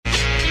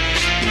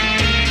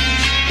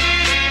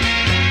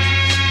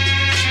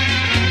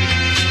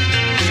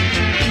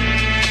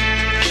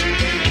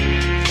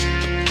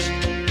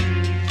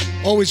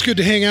Always good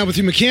to hang out with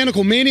you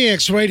Mechanical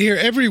Maniacs right here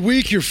every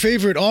week. Your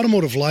favorite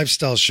automotive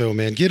lifestyle show,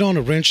 man. Get on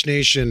to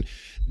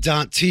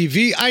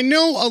wrenchnation.tv. I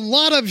know a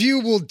lot of you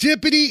will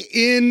dippity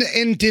in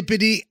and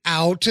dippity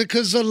out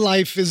because the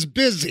life is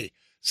busy.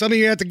 Some of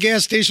you are at the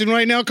gas station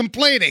right now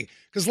complaining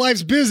because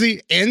life's busy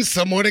and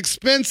somewhat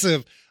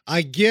expensive.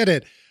 I get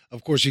it.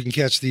 Of course, you can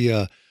catch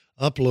the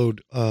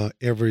upload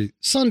every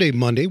Sunday,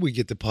 Monday. We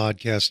get the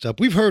podcast up.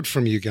 We've heard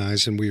from you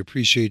guys, and we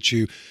appreciate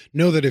you.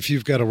 Know that if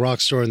you've got a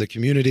rock star in the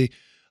community,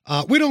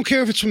 we don't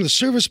care if it's from the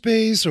service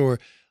bays or,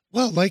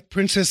 well, like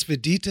Princess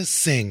Vidita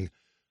Singh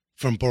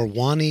from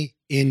Barwani,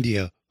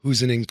 India,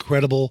 who's an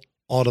incredible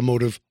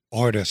automotive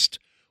artist.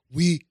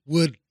 We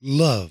would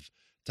love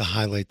to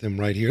highlight them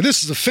right here.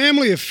 This is a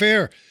family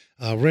affair,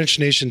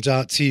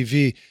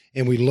 wrenchnation.tv,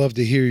 and we love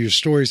to hear your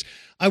stories.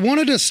 I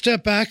wanted to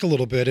step back a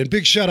little bit, and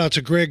big shout out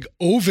to Greg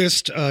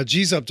Ovist,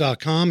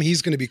 gsup.com.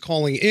 He's going to be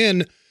calling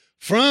in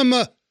from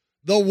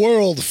the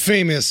world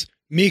famous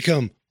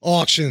Mecum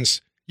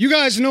Auctions. You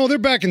guys know they're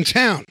back in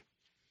town.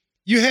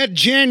 You had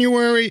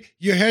January,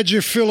 you had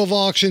your fill of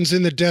auctions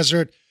in the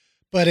desert,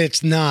 but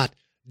it's not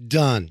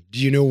done. Do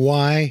you know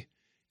why?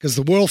 Because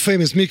the world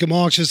famous Mecum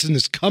Auctions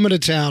is coming to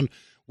town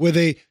with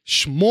a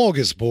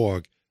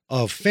smorgasbord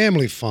of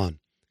family fun,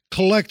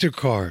 collector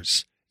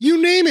cars,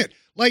 you name it.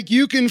 Like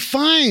you can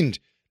find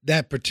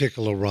that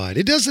particular ride.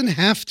 It doesn't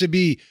have to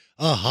be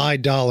a high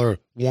dollar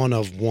one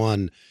of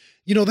one.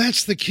 You know,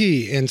 that's the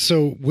key. And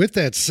so with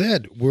that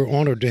said, we're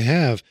honored to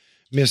have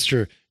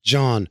Mr.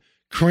 John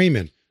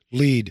Kraman,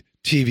 lead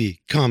TV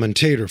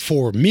commentator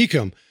for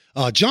Mecum.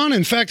 John,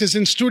 in fact, is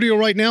in studio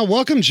right now.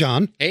 Welcome,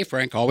 John. Hey,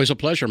 Frank. Always a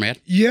pleasure, man.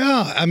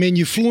 Yeah. I mean,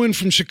 you flew in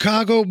from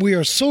Chicago. We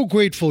are so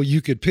grateful you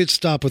could pit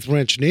stop with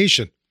Wrench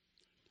Nation.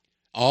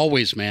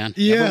 Always, man.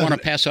 Yeah. Never want to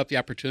pass up the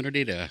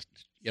opportunity to,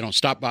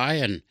 stop by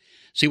and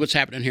see what's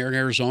happening here in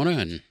Arizona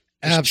and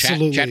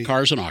absolutely chat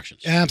cars and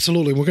auctions.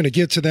 Absolutely. We're going to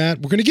get to that.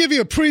 We're going to give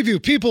you a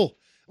preview. People,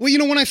 well,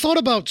 when I thought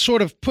about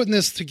sort of putting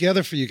this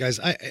together for you guys,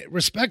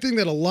 respecting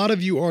that a lot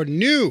of you are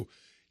new,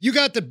 you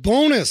got the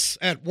bonus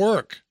at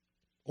work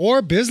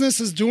or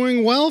business is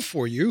doing well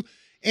for you,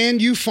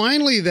 and you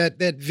finally,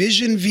 that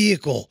vision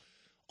vehicle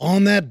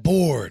on that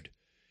board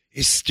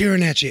is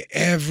staring at you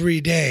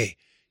every day.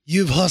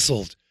 You've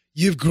hustled,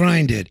 you've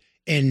grinded,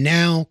 and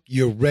now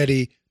you're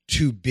ready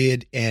to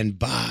bid and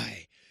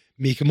buy.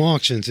 Mecum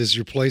Auctions is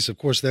your place. Of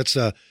course, that's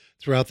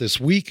throughout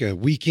this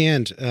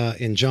weekend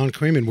in John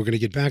Kraman. We're going to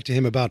get back to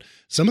him about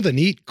some of the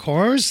neat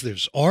cars.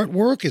 There's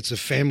artwork. It's a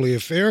family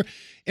affair.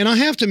 And I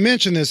have to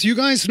mention this. You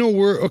guys know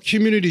we're a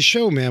community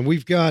show, man.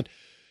 We've got,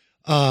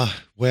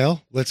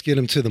 let's get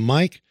him to the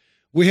mic.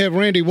 We have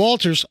Randy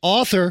Walters,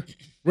 author,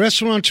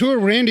 restaurateur.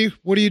 Randy,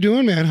 what are you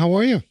doing, man? How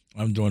are you?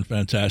 I'm doing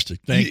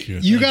fantastic. Thank you.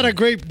 You got a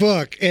great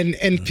book, and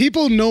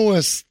people know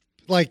us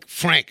like,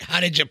 Frank, how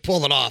did you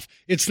pull it off?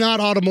 It's not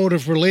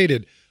automotive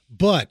related,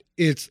 but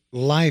it's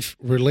life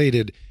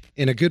related.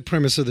 And a good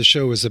premise of the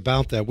show is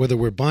about that, whether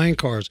we're buying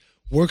cars,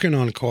 working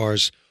on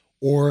cars,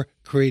 or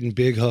creating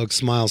big hug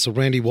smiles. So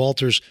Randy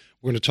Walters,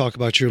 we're going to talk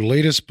about your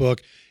latest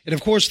book. And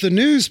of course, the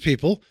news,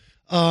 people,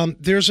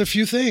 there's a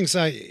few things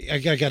I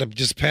got to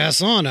just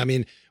pass on. I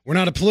mean, we're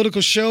not a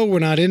political show. We're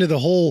not into the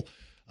whole,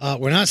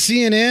 we're not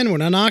CNN. We're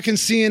not knocking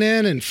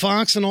CNN and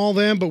Fox and all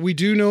them, but we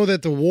do know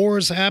that the war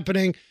is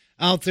happening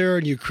out there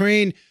in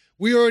Ukraine.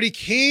 We already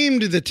came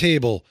to the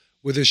table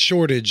with a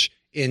shortage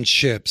in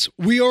chips.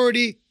 We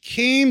already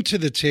came to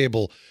the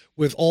table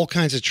with all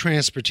kinds of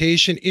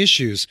transportation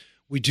issues.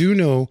 We do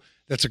know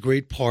that's a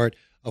great part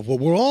of what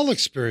we're all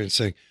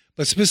experiencing,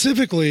 but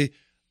specifically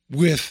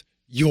with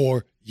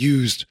your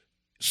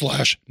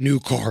used/new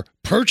car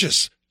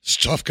purchase.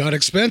 Stuff got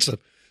expensive.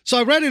 So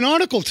I read an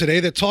article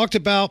today that talked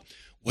about,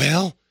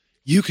 well,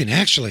 you can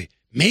actually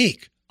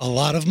make a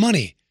lot of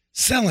money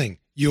selling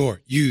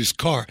your used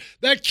car.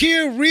 That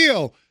Kia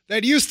Rio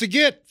that used to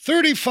get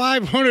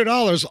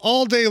 $3,500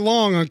 all day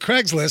long on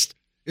Craigslist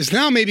is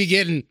now maybe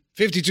getting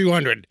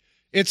 $5,200.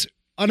 It's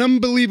an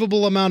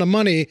unbelievable amount of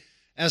money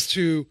as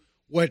to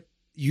what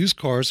used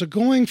cars are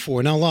going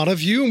for. Now, a lot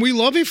of you, and we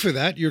love you for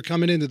that, you're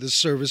coming into the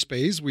service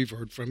space. We've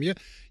heard from you.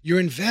 You're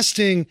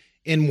investing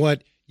in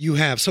what you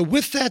have. So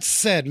with that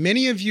said,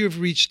 many of you have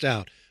reached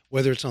out,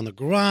 whether it's on the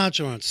garage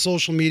or on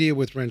social media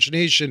with Wrench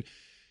Nation.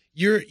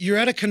 You're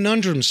at a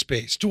conundrum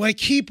space. Do I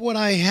keep what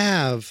I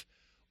have,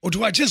 or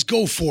do I just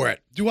go for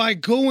it? Do I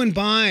go and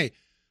buy,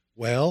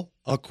 well,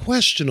 a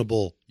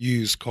questionable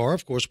used car?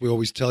 Of course, we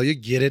always tell you,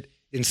 get it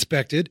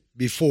inspected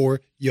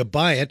before you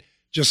buy it,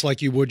 just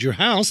like you would your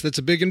house. That's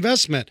a big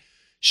investment.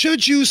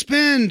 Should you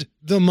spend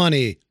the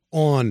money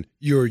on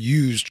your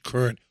used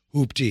current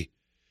hoopty?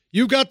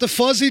 You got the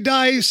fuzzy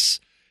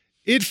dice.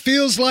 It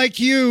feels like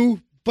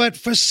you, but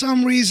for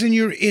some reason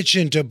you're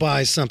itching to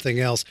buy something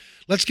else.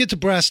 Let's get to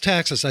brass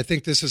tacks. I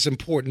think this is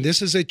important.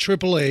 This is a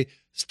AAA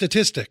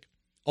statistic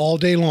all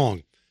day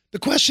long. The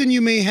question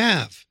you may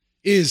have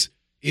is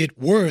it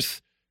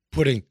worth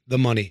putting the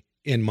money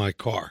in my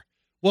car?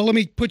 Well, let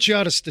me put you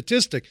out a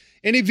statistic.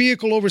 Any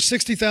vehicle over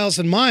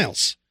 60,000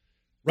 miles,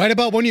 right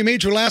about when you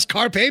made your last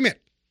car payment,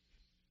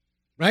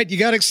 right? You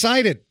got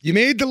excited. You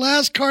made the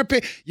last car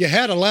pay. You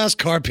had a last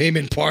car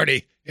payment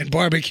party and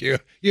barbecue.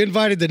 You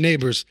invited the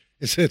neighbors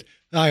and said,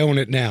 I own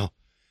it now.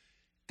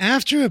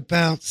 After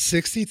about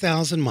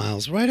 60,000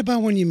 miles, right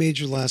about when you made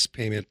your last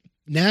payment,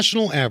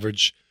 national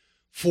average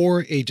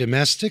for a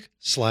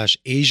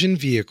domestic/Asian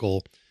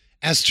vehicle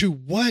as to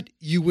what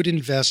you would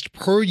invest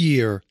per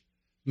year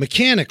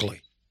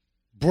mechanically.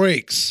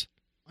 Brakes.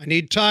 I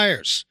need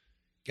tires.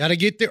 Got to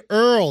get the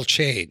oil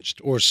changed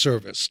or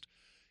serviced.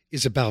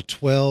 Is about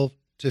 $1,200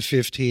 to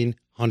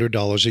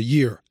 $1,500 a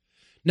year.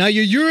 Now,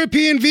 your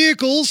European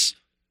vehicles,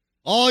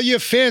 all you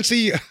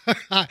fancy,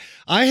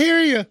 I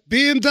hear you,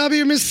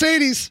 BMW,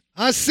 Mercedes,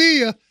 I see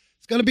you.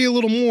 It's going to be a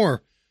little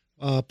more.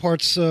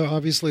 Parts,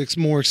 obviously, it's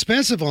more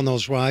expensive on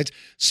those rides.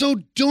 So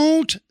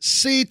don't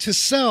say to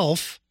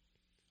self,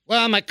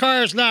 well, my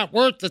car's not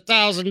worth the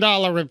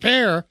 $1,000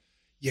 repair.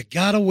 You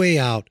got to weigh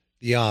out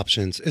the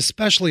options,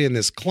 especially in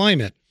this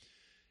climate.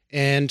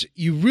 And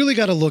you really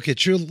got to look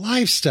at your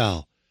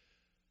lifestyle.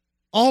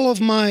 All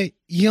of my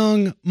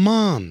young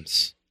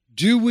moms,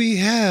 do we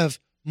have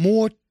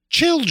more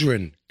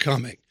children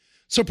coming?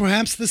 So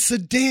perhaps the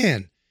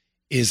sedan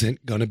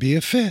isn't going to be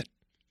a fit.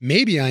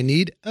 Maybe I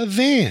need a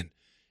van.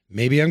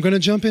 Maybe I'm going to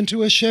jump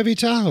into a Chevy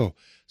Tahoe.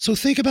 So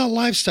think about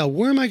lifestyle.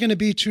 Where am I going to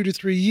be 2 to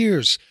 3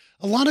 years?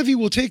 A lot of you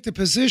will take the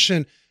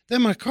position that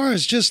my car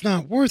is just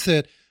not worth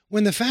it,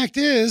 when the fact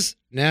is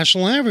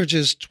national average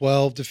is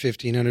 $1,200 to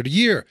 $1,500 a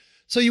year.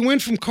 So you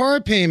went from car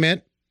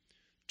payment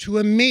to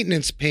a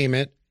maintenance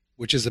payment,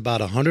 which is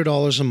about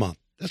 $100 a month.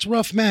 That's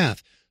rough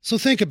math. So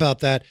think about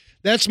that.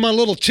 That's my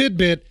little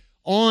tidbit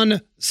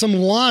on some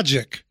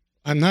logic.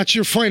 I'm not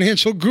your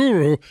financial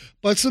guru,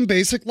 but some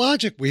basic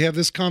logic. We have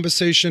this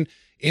conversation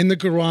in the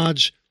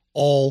garage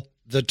all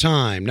the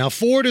time. Now,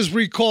 Ford is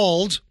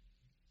recalled.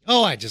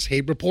 Oh, I just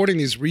hate reporting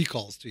these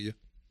recalls to you.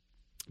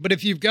 But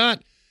if you've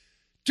got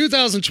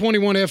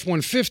 2021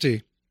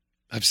 F-150,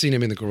 I've seen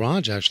him in the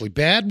garage, actually.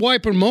 Bad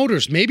wiper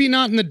motors, maybe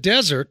not in the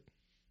desert.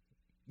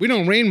 We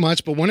don't rain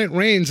much, but when it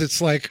rains,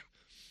 it's like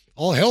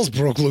all hell's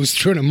broke loose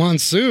during a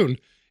monsoon.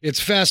 It's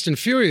fast and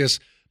furious.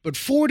 But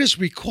Ford is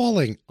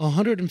recalling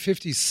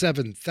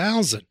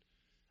 157,000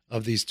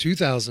 of these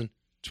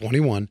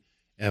 2021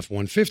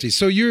 F-150s.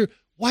 So your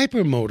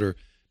wiper motor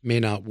may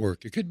not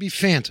work. It could be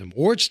phantom,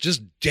 or it's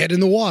just dead in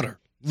the water,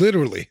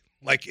 literally,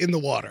 like in the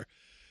water.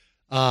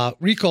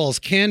 Recalls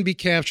can be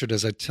captured,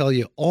 as I tell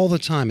you all the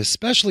time,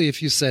 especially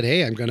if you said,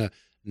 hey, I'm going to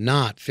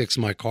not fix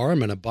my car. I'm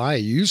going to buy a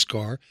used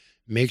car.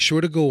 Make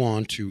sure to go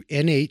on to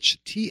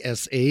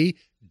NHTSA.gov.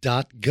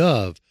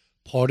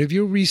 Part of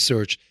your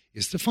research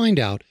is to find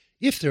out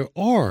if there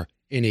are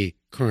any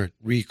current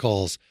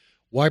recalls.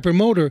 Wiper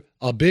motor,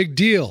 a big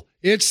deal.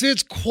 It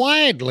sits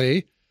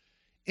quietly,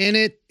 and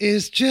it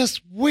is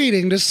just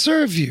waiting to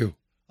serve you,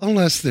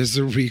 unless there's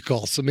a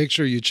recall. So make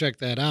sure you check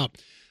that out.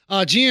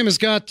 GM has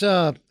got,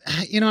 and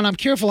I'm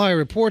careful how I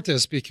report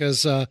this,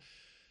 because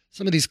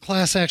some of these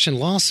class action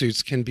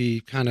lawsuits can be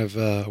kind of,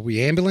 are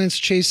we ambulance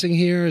chasing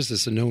here? Is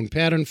this a known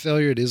pattern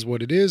failure? It is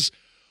what it is.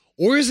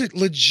 Or is it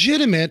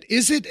legitimate?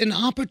 Is it an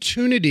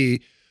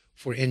opportunity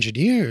for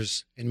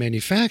engineers and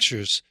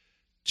manufacturers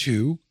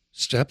to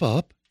step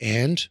up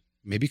and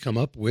maybe come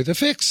up with a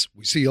fix?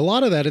 We see a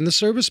lot of that in the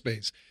service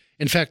space.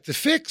 In fact, the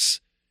fix,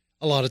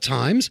 a lot of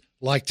times,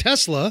 like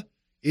Tesla,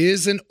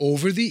 is an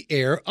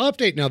over-the-air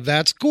update. Now,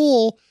 that's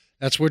cool.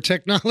 That's where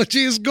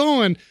technology is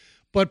going.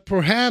 But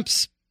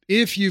perhaps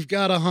if you've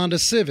got a Honda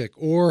Civic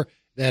or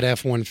that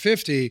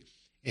F-150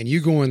 and you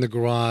go in the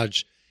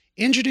garage,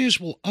 engineers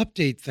will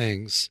update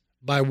things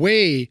by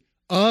way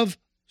of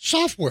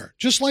software,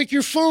 just like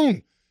your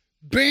phone.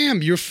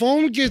 Bam, your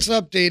phone gets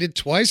updated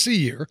twice a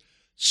year.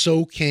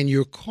 So can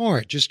your car.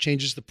 It just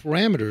changes the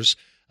parameters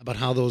about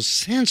how those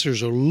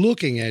sensors are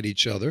looking at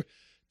each other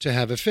to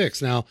have a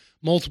fix. Now,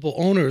 multiple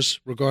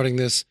owners regarding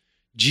this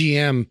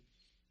GM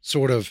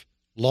sort of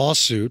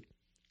lawsuit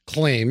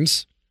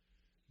claims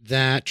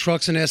that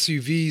trucks and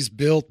SUVs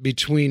built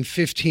between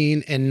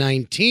 15 and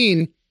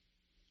 19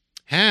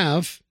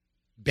 have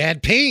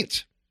bad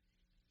paint.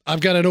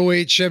 I've got an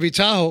 08 Chevy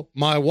Tahoe.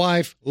 My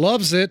wife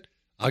loves it.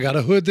 I got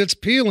a hood that's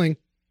peeling.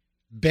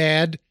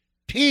 Bad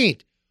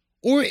paint.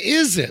 Or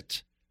is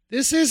it?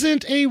 This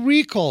isn't a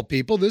recall,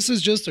 people. This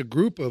is just a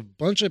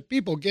bunch of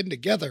people getting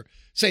together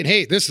saying,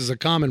 hey, this is a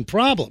common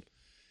problem.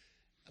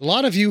 A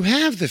lot of you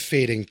have the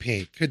fading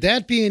paint. Could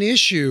that be an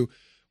issue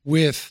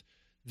with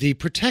the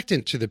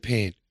protectant to the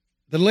paint,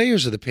 the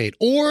layers of the paint?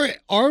 Or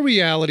our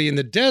reality in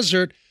the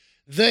desert,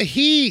 the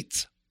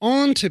heat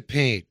onto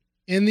paint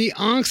and the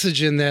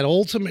oxygen that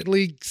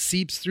ultimately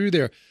seeps through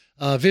there.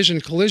 Vision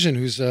Collision,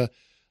 who's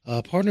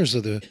partners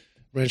of the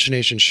Wrench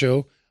Nation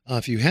show,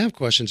 if you have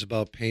questions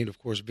about paint, of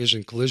course,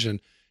 Vision Collision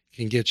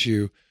can get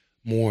you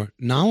more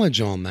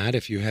knowledge on that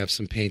if you have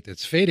some paint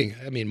that's fading.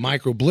 I mean,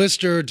 micro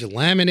blister,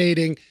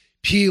 delaminating,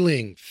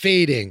 peeling,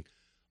 fading,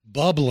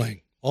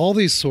 bubbling, all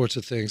these sorts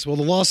of things. Well,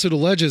 the lawsuit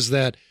alleges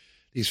that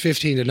these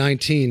 15 to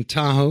 19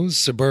 Tahoes,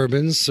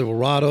 Suburbans,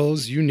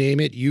 Silverados, you name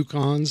it,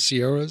 Yukons,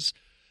 Sierras,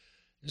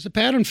 there's a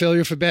pattern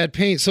failure for bad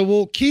paint. So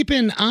we'll keep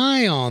an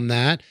eye on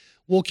that.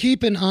 we'll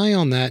keep an eye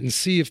on that and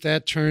see if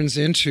that turns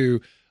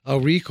into a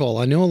recall.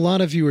 I know a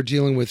lot of you are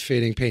dealing with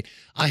fading paint.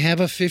 I have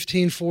a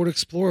 15 Ford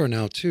Explorer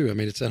now, too. I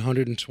mean, it's at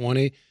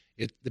 120.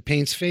 The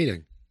paint's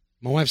fading.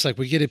 My wife's like,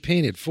 we get it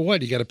painted. For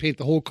what? You got to paint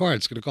the whole car.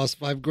 It's going to cost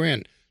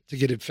 $5,000 to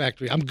get it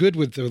factory. I'm good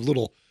with the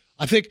little.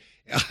 I think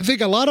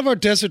a lot of our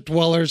desert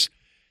dwellers,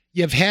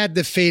 you've had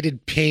the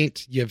faded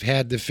paint.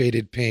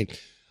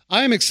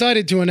 I am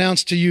excited to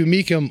announce to you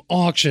Mecum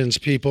Auctions,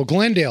 people.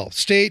 Glendale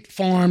State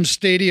Farm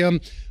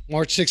Stadium,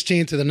 March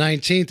 16th to the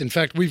 19th. In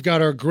fact, we've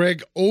got our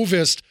Greg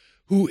Ovist,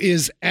 who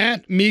is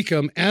at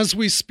Mecum as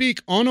we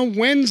speak on a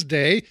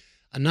Wednesday,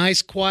 a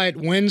nice quiet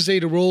Wednesday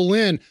to roll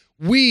in.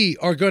 We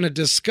are going to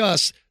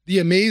discuss the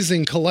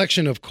amazing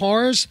collection of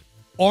cars,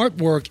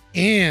 artwork,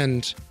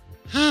 and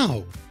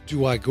how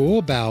do I go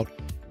about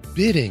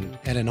bidding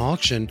at an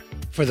auction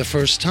for the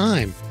first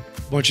time.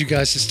 I want you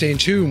guys to stay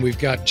tuned. We've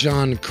got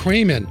John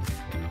Craman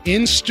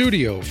in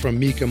studio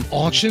from Mecum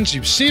Auctions.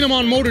 You've seen him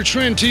on Motor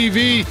Trend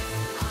TV,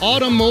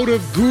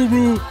 automotive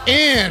guru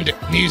and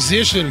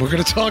musician. We're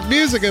going to talk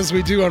music as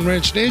we do on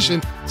Wrench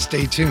Nation.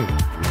 Stay tuned.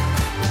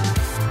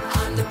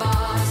 I'm the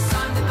boss,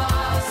 I'm the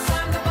boss,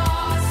 I'm the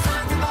boss,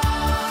 I'm the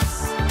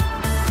boss.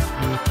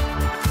 I'm a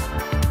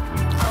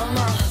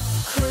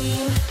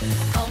queen,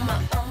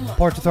 I'm a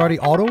Parts Authority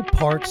Auto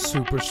Parts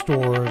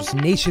Superstores,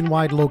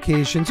 nationwide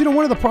locations. You know,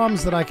 one of the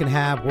problems that I can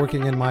have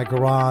working in my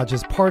garage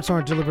is parts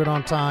aren't delivered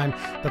on time.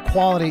 The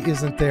quality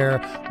isn't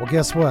there. Well,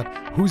 guess what?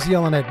 Who's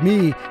yelling at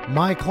me?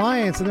 My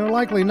clients, and they're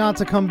likely not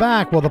to come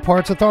back. Well, the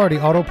Parts Authority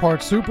Auto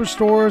Parts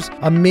Superstores,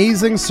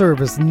 amazing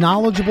service,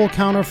 knowledgeable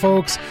counter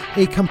folks,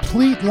 a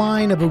complete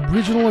line of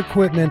original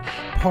equipment,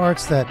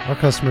 parts that our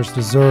customers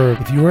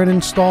deserve. If you're an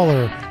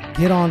installer,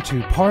 get on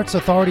to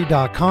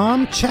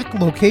partsauthority.com. Check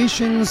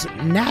locations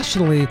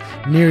nationally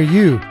near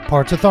you.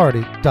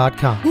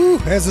 Partsauthority.com. Whew,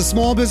 as a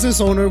small business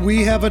owner,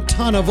 we have a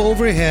ton of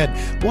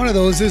overhead. One of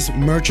those is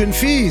merchant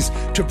fees.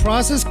 To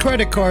process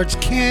credit cards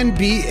can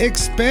be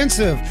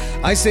expensive.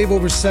 I save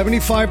over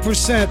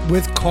 75%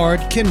 with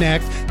Card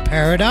Connect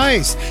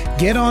Paradise.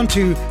 Get on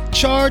to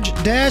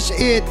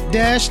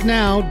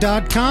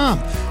charge-it-now.com.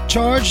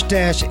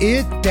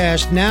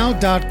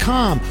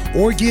 charge-it-now.com,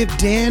 or give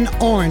Dan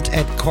Arndt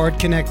at Card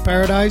Connect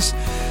Paradise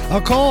a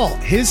call.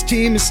 His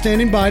team is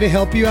standing by to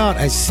help you out.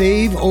 I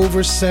save over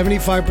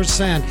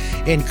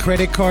 75% in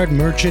credit card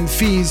merchant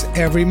fees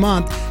every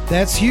month.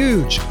 That's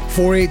huge.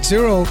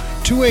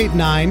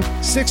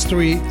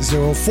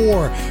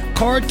 480-289-6304.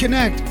 Card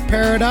Connect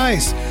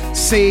Paradise.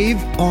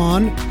 Save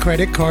on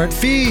credit card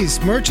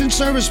fees. Merchant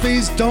service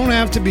fees don't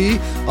have to be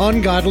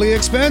ungodly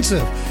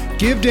expensive.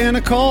 Give Dan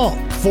a call,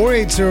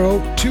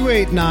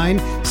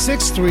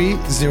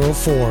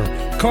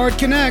 480-289-6304. Card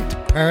Connect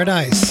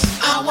Paradise.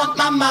 I want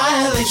my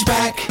mileage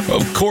back.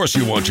 Of course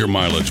you want your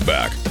mileage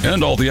back.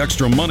 And all the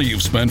extra money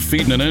you've spent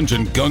feeding an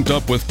engine gunked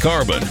up with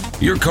carbon.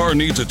 Your car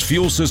needs its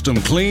fuel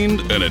system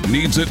cleaned, and it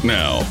needs it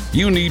now.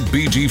 You need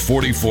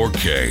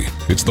BG44K.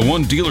 It's the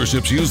one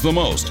dealerships use the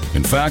most.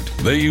 In fact,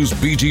 they use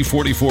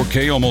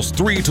BG44K almost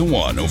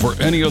 3-to-1 over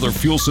any other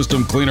fuel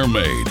system cleaner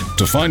made.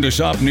 To find a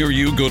shop near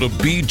you, go to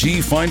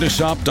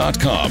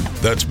bgfindashop.com.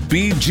 That's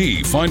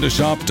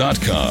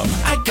bgfindashop.com.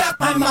 I got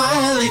my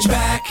mileage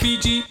back.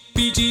 BG.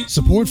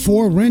 Support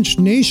for Wrench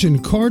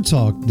Nation Car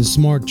Talk, the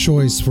smart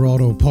choice for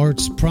auto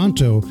parts.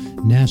 Pronto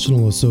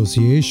National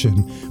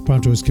Association.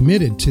 Pronto is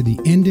committed to the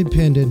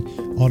independent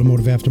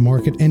automotive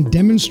aftermarket and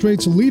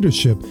demonstrates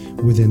leadership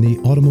within the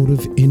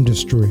automotive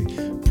industry.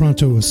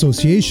 Pronto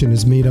Association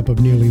is made up of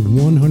nearly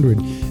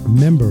 100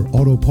 member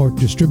auto part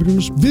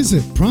distributors.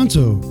 Visit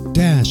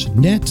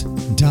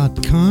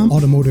pronto-net.com.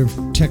 Automotive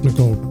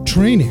technical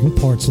training,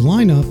 parts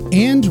lineup,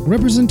 and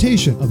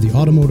representation of the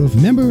automotive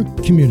member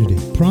community.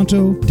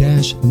 Pronto-net.com.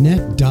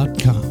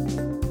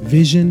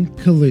 Vision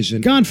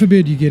collision. God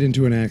forbid you get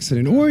into an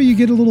accident, or you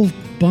get a little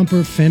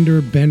bumper, fender,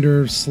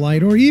 bender,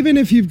 slide, or even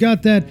if you've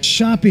got that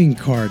shopping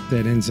cart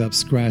that ends up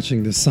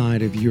scratching the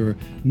side of your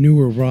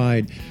newer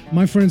ride.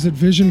 My friends at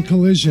Vision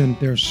Collision,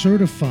 they're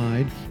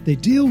certified. They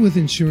deal with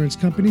insurance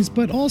companies,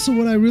 but also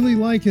what I really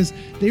like is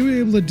they were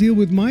able to deal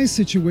with my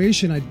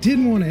situation. I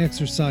didn't want to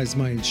exercise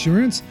my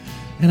insurance,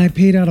 and I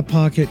paid out of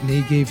pocket, and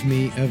they gave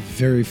me a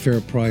very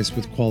fair price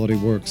with quality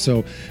work.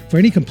 So for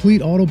any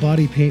complete auto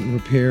body paint and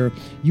repair,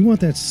 you want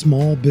that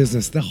small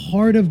business, the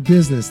heart of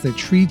business that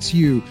treats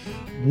you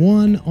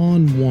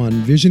one-on-one.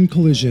 Vision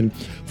Collision,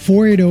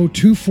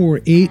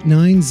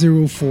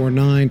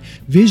 480-248-9049,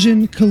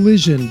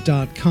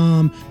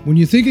 visioncollision.com. When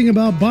you're thinking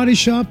about body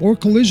shop or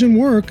collision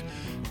work,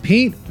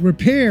 paint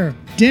repair,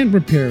 dent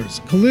repairs,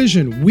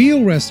 collision,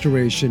 wheel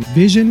restoration,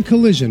 Vision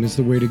Collision is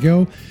the way to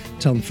go.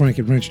 Tell them Frank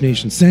at Wrench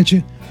Nation sent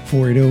you.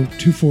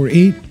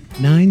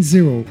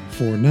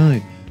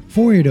 480-248-9049.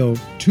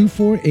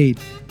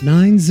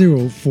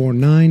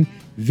 480-248-9049.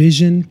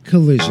 Vision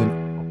Collision.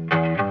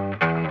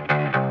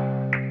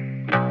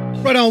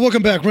 Right Well,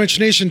 welcome back.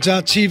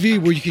 WrenchNation.tv,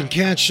 where you can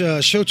catch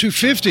Show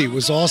 250. It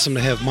was awesome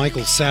to have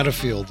Michael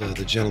Satterfield,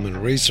 the gentleman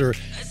racer,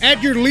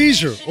 at your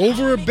leisure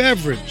over a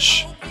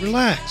beverage.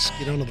 Relax.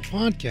 Get onto the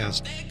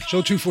podcast.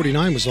 Show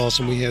 249 was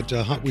awesome. We had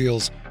Hot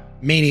Wheels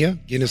Mania,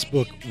 Guinness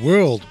Book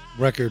World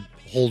Record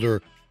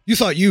holder. You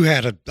thought you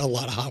had a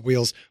lot of Hot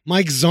Wheels.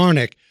 Mike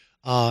Zarnik,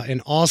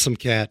 an awesome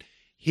cat.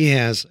 He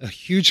has a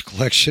huge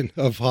collection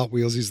of Hot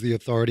Wheels. He's the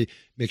authority.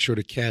 Make sure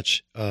to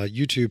catch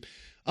YouTube.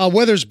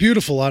 Weather's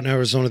beautiful out in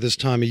Arizona this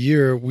time of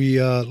year.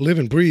 We live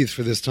and breathe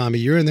for this time of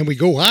year, and then we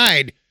go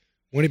hide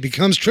when it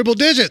becomes triple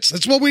digits.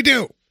 That's what we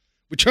do.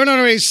 We turn on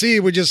our AC.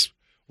 We just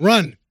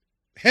run,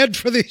 head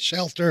for the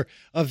shelter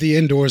of the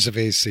indoors of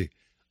AC.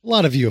 A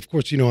lot of you, of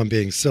course, you know I'm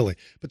being silly.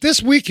 But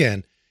this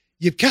weekend,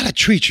 you've got to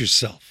treat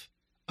yourself.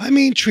 I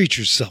mean, treat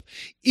yourself.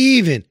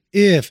 Even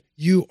if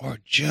you are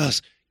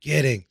just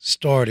getting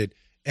started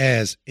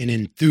as an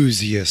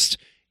enthusiast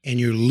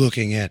and you're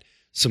looking at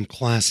some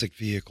classic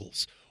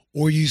vehicles,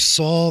 or you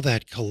saw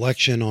that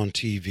collection on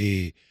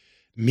TV,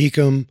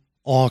 Mecum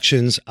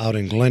Auctions out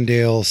in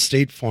Glendale,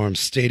 State Farm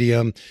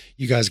Stadium.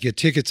 You guys get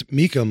tickets at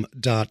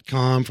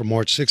mecum.com from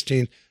March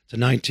 16th to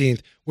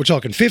 19th. We're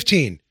talking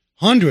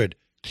 1,500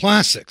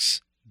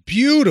 classics.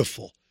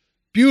 Beautiful,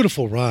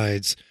 beautiful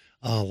rides.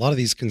 A lot of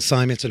these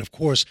consignments, and of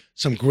course,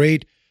 some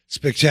great,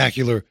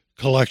 spectacular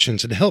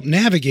collections. And to help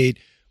navigate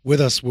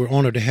with us, we're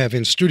honored to have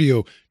in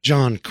studio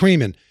John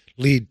Creeman,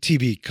 lead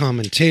TV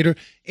commentator,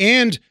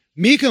 and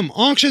Mecum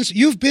Auctions.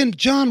 You've been,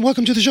 John,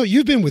 welcome to the show.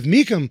 You've been with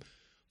Mecum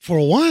for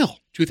a while.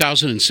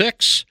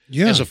 2006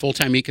 as a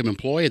full-time Mecum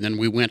employee, and then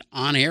we went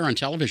on air on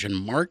television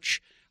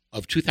March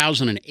of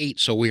 2008.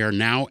 So we are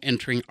now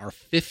entering our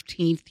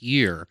 15th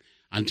year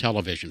on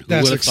television. Who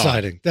That's would have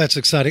exciting. thought? That's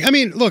exciting. I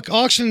mean, look,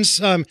 auctions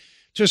to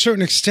a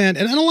certain extent,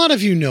 and a lot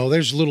of you know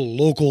there's little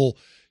local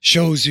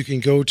shows you can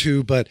go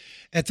to, but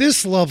at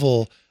this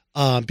level,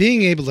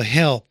 being able to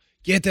help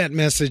get that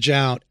message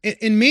out,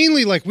 and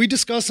mainly like we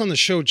discuss on the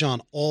show,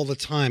 John, all the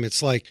time,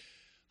 it's like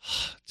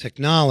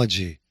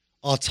technology,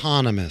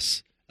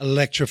 autonomous,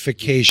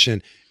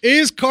 electrification.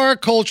 Is car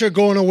culture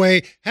going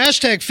away?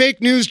 Hashtag fake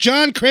news.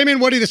 John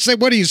Creeman, what do you say?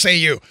 What do you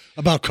say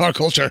about car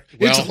culture?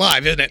 Well, it's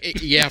alive, isn't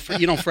it? Yeah,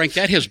 Frank,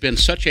 that has been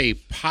such a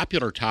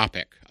popular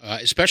topic,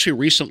 especially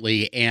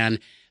recently, and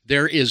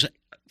there is,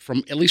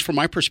 at least from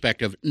my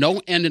perspective, no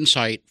end in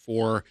sight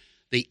for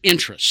the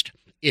interest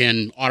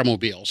in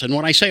automobiles. And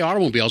when I say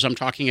automobiles, I'm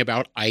talking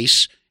about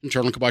ICE,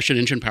 internal combustion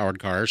engine powered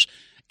cars,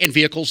 and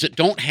vehicles that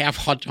don't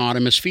have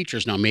autonomous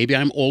features. Now, maybe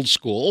I'm old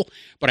school,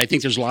 but I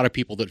think there's a lot of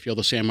people that feel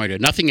the same way.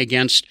 Nothing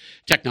against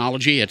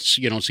technology. It's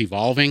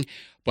evolving,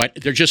 but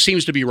there just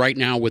seems to be right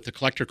now with the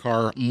collector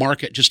car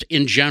market just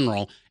in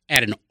general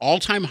at an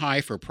all-time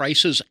high for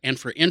prices and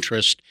for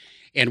interest.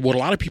 And what a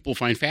lot of people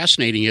find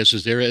fascinating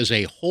is there is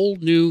a whole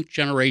new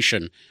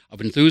generation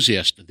of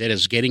enthusiasts that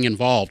is getting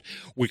involved.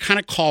 We kind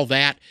of call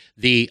that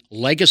the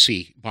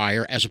legacy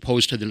buyer as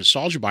opposed to the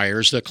nostalgia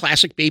buyers. The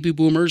classic baby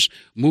boomers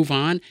move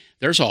on.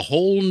 There's a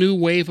whole new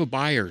wave of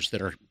buyers that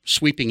are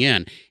sweeping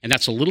in, and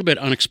that's a little bit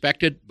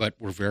unexpected, but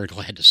we're very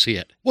glad to see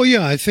it. Well,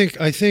 yeah, I think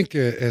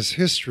as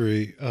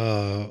history,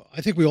 I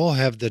think we all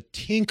have the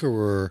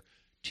tinkerer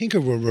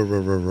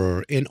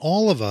in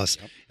all of us.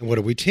 Yep. And what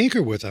do we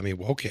tinker with? I mean,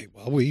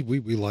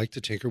 we like to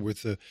tinker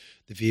with the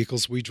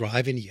vehicles we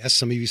drive. And yes,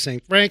 some of you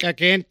saying, Frank, I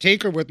can't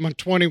tinker with my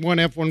 21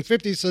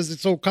 F-150, says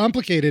it's so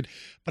complicated.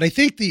 But I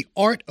think the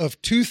art of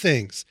two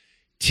things,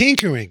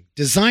 tinkering,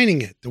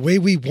 designing it the way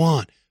we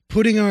want,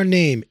 putting our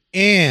name,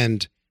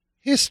 and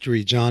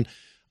history, John.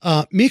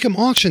 Mecum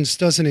Auctions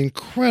does an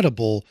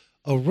incredible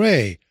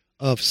array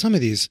of some of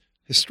these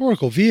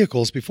historical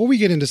vehicles. Before we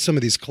get into some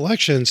of these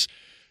collections,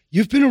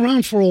 you've been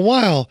around for a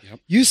while. Yep.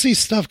 You see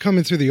stuff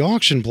coming through the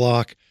auction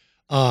block.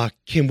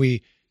 Can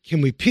we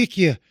pick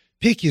your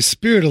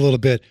spirit a little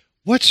bit?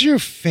 What's your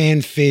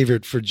fan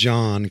favorite for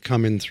John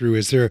coming through?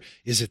 Is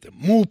it the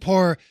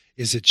Mopar?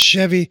 Is it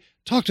Chevy?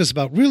 Talk to us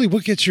about really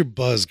what gets your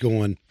buzz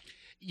going.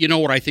 You know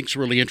what I think is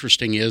really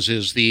interesting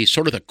is the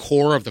sort of the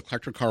core of the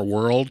collector car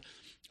world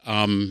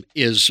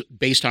is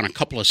based on a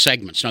couple of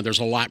segments. Now, there's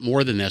a lot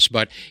more than this,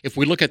 but if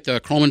we look at the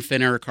chrome and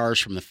fin era cars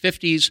from the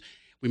 50s,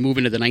 we move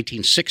into the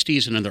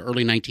 1960s and in the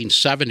early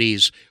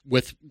 1970s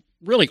with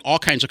really all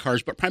kinds of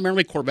cars, but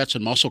primarily Corvettes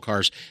and muscle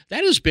cars.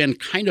 That has been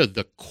kind of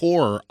the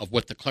core of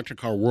what the collector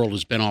car world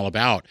has been all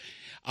about.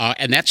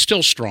 And that's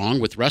still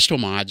strong with Resto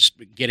Mods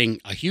getting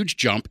a huge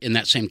jump in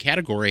that same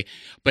category.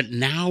 But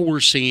now we're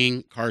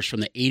seeing cars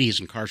from the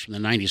 80s and cars from the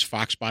 90s,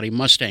 Fox body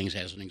Mustangs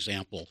as an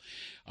example.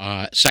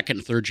 Second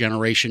and third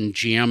generation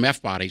GM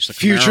F-bodies, the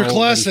Future Camaro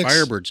classics.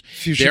 and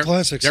Firebirds.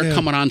 Classics. They're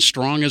coming on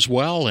strong as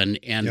well. And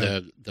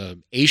the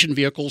Asian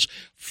vehicles,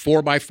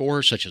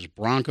 4x4, such as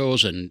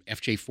Broncos and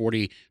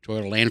FJ40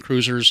 Toyota Land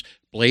Cruisers,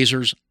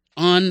 Blazers,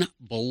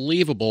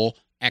 unbelievable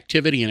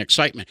activity and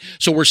excitement.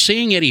 So we're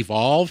seeing it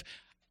evolve.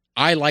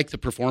 I like the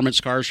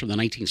performance cars from the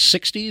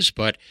 1960s,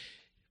 but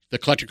the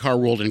collector car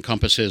world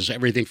encompasses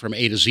everything from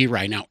A to Z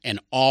right now, and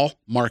all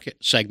market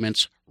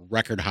segments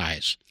record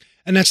highs.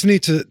 And that's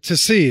neat to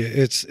see.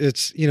 It's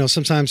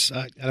sometimes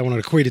I don't want to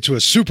equate it to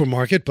a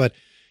supermarket, but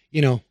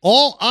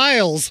all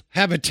aisles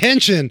have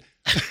attention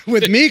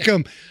with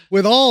Mecum,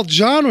 with all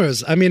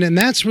genres. I mean, and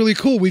that's really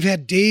cool. We've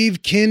had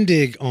Dave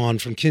Kindig on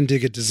from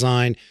Kindig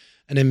Design,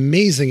 an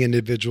amazing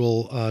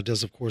individual.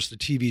 Does, of course, the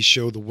TV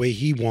show The Way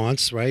He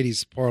Wants, right?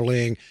 He's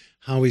parlaying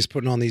how he's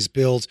putting on these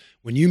builds.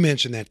 When you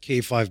mentioned that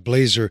K5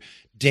 Blazer,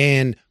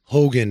 Dan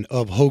Hogan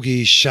of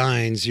Hoagie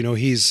Shines,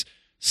 he's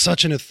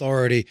such an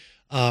authority.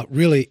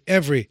 Really,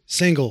 every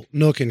single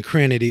nook and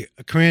cranny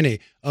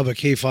of a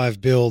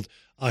K5 build,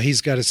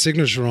 he's got a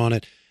signature on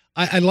it.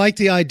 I like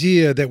the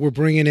idea that we're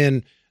bringing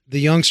in the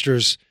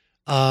youngsters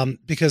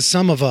because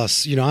some of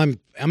us, I'm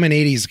an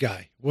 80s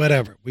guy,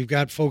 whatever. We've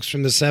got folks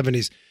from the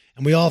 70s,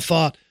 and we all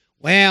thought,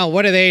 well,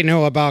 what do they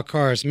know about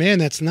cars? Man,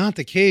 that's not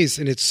the case,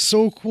 and it's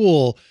so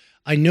cool.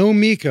 I know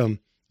Mecum,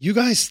 you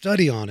guys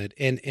study on it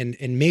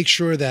and make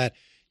sure that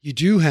you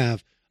do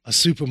have a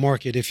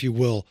supermarket, if you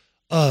will,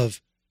 of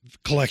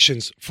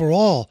collections for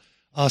all.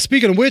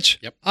 Speaking of which,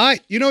 Yep.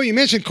 You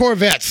mentioned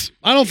Corvettes.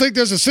 I don't think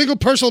there's a single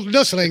person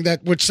listening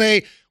that would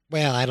say,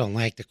 well, I don't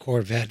like the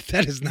Corvette.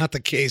 That is not the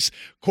case.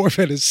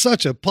 Corvette is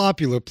such a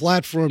popular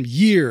platform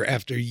year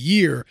after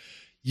year.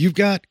 You've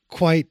got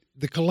quite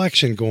the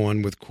collection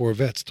going with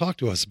Corvettes. Talk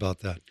to us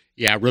about that.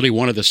 Yeah, really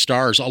one of the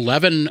stars.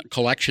 11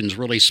 collections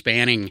really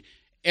spanning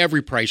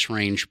every price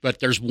range, but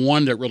there's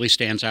one that really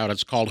stands out.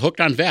 It's called Hooked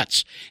on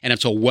Vets, and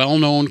it's a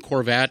well-known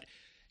Corvette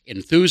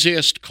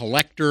enthusiast,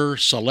 collector,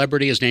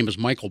 celebrity. His name is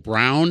Michael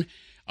Brown.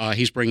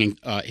 He's bringing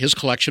his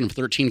collection of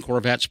 13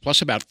 Corvettes,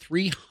 plus about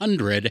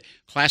 300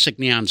 classic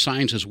neon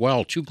signs as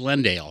well, to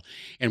Glendale.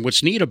 And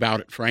what's neat about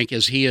it, Frank,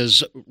 is he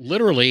has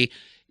literally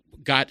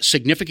got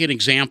significant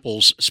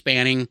examples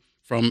spanning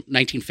from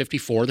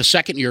 1954, the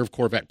second year of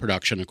Corvette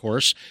production, of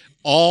course,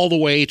 all the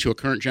way to a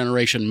current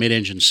generation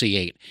mid-engine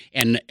C8,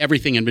 and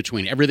everything in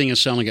between. Everything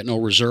is selling at no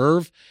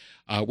reserve.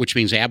 Which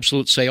means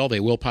absolute sale. They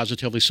will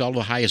positively sell to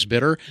the highest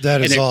bidder.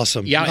 That is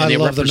awesome. Yeah, and I they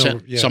love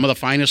represent some of the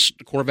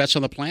finest Corvettes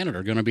on the planet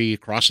are going to be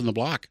crossing the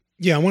block.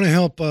 Yeah, I want to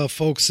help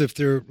folks if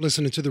they're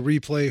listening to the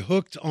replay.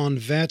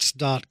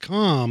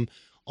 HookedOnVets.com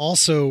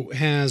also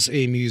has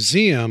a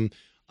museum.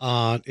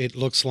 It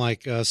looks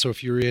like, so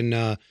if you're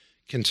in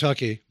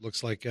Kentucky,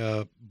 looks like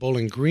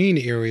Bowling Green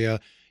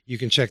area, you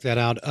can check that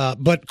out.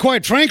 But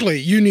quite frankly,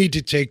 you need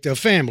to take the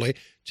family,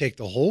 take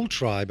the whole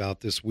tribe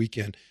out this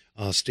weekend.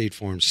 State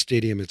Farm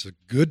Stadium. It's a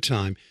good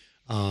time.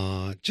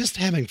 Just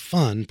having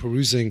fun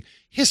perusing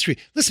history.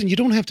 Listen, you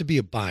don't have to be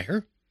a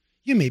buyer.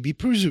 You may be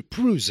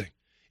perusing.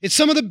 It's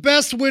some of the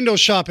best window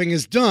shopping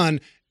is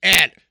done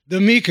at the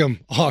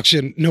Mecum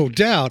auction, no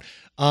doubt.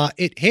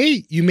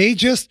 You may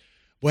just,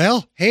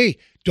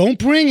 don't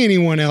bring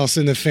anyone else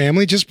in the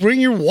family. Just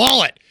bring your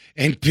wallet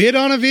and bid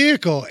on a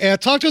vehicle.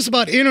 Talk to us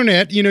about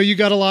internet. You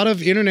got a lot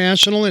of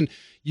international, and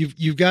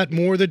you've got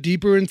more the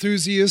deeper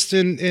enthusiast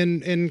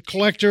and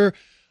collector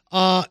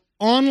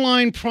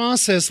online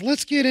process.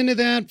 Let's get into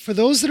that. For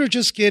those that are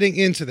just getting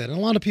into that, and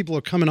a lot of people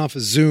are coming off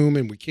of Zoom,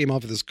 and we came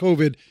off of this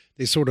COVID,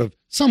 they sort of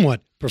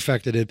somewhat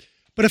perfected it.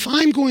 But if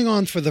I'm going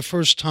on for the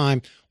first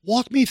time,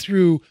 walk me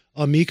through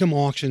a Mecum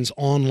Auctions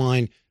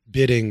online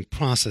bidding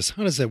process.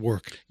 How does that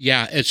work?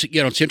 Yeah, it's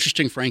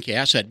interesting, Frank, you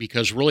asked that,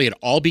 because really it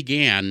all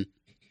began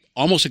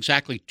almost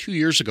exactly 2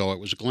 years ago. It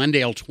was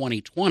Glendale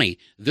 2020,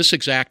 this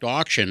exact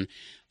auction,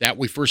 that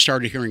we first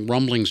started hearing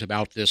rumblings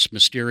about this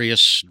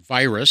mysterious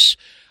virus.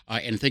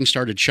 And things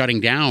started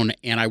shutting down,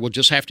 and I will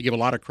just have to give a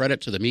lot of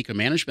credit to the Mecum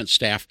management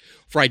staff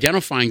for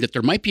identifying that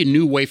there might be a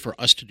new way for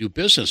us to do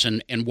business.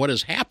 And what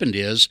has happened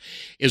is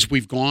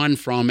we've gone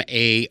from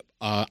a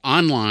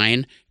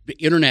online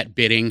internet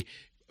bidding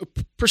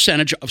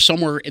percentage of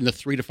somewhere in the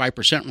 3 to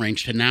 5%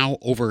 range to now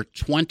over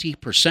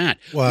 20%.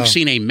 Wow. We've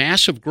seen a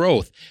massive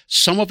growth.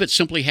 Some of it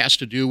simply has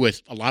to do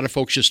with a lot of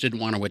folks just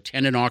didn't want to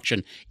attend an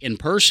auction in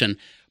person.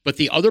 But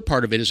the other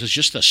part of it is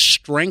just the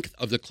strength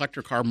of the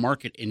collector car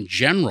market in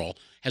general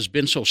has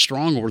been so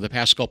strong over the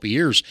past couple of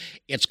years.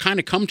 It's kind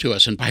of come to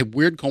us, and by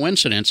weird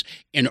coincidence,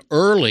 in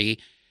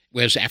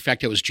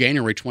fact, it was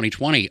January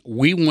 2020,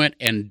 we went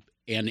and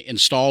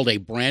installed a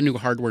brand new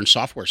hardware and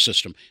software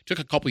system. It took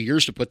a couple of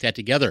years to put that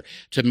together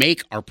to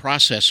make our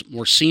process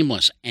more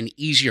seamless and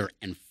easier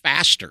and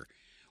faster.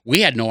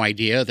 We had no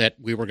idea that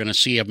we were going to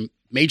see a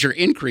major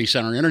increase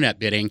on our internet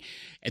bidding,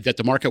 that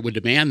the market would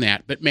demand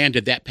that. But man,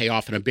 did that pay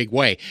off in a big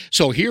way.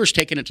 So here's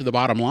taking it to the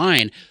bottom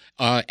line.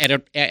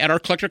 At our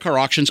collector car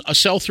auctions, a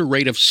sell-through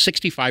rate of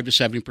 65 to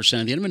 70%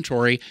 of the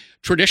inventory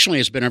traditionally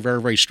has been a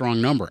very, very strong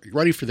number. You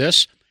ready for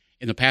this?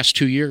 In the past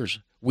 2 years,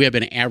 we have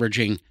been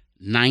averaging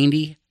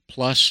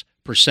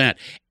 90+%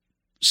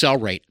 sell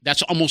rate.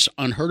 That's almost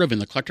unheard of in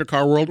the collector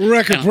car world.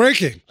 Record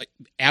breaking.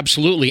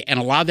 Absolutely. And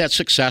a lot of that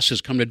success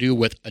has come to do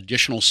with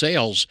additional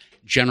sales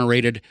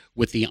generated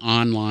with the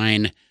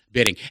online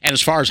bidding. And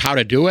as far as how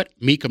to do it,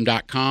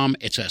 Mecum.com,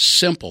 it's a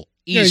simple,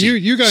 easy,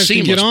 you guys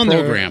can get on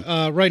program.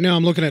 There. Right now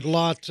I'm looking at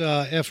lot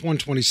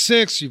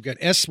F126. You've got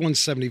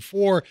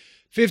S174,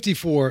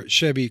 54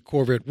 Chevy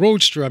Corvette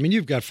Roadster. I mean,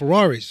 you've got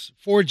Ferraris,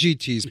 Ford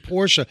GTs,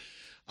 Porsche.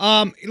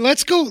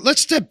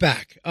 Let's step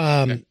back.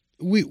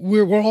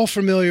 We're all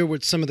familiar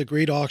with some of the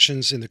great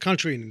auctions in the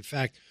country, and in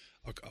fact,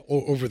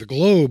 over the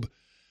globe.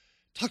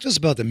 Talk to us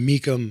about the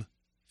Mecum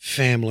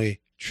family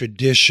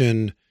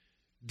tradition.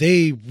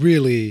 They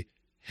really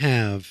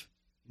have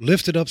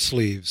lifted up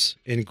sleeves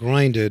and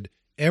grinded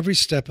every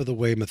step of the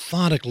way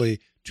methodically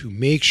to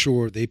make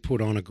sure they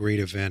put on a great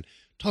event.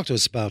 Talk to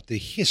us about the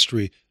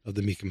history of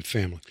the Mecum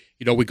family.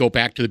 You know, we go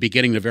back to the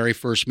beginning. The very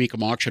first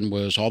Mecum auction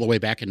was all the way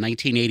back in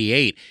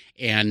 1988,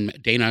 and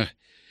Dana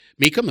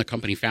Mecum, the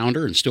company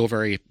founder and still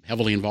very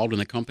heavily involved in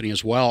the company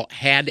as well,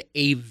 had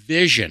a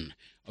vision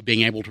of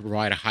being able to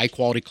provide a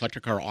high-quality collector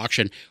car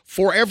auction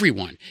for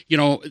everyone. You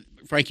know,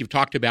 Frank, you've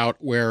talked about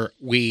where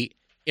we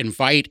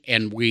invite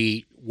and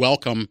we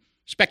welcome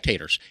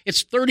spectators.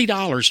 It's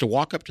 $30 to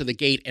walk up to the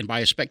gate and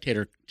buy a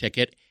spectator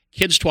ticket.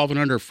 Kids 12 and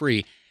under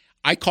free.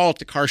 I call it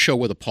the car show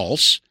with a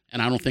pulse,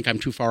 and I don't think I'm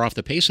too far off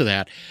the pace of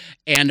that.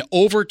 And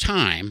over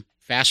time,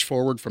 fast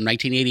forward from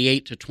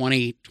 1988 to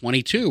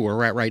 2022, where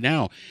we're at right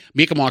now,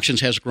 Mecum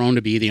Auctions has grown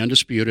to be the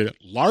undisputed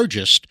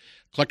largest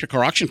collector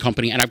car auction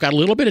company. And I've got a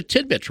little bit of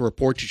tidbit to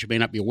report that you may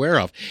not be aware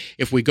of.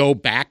 If we go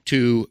back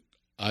to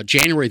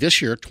January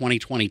this year,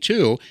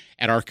 2022,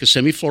 at our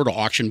Kissimmee, Florida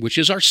auction, which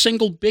is our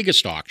single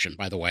biggest auction,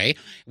 by the way.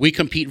 We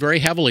compete very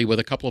heavily with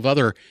a couple of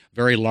other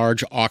very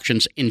large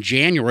auctions in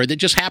January that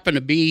just happen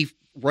to be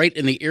right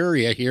in the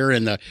area here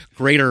in the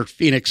greater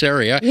Phoenix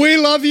area. We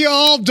love you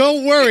all.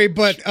 Don't worry.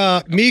 But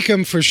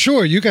Mecum, for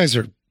sure, you guys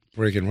are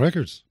breaking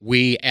records.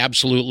 We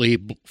absolutely,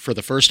 for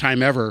the first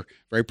time ever,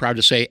 very proud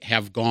to say,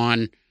 have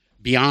gone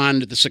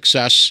beyond the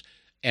success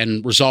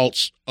and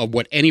results of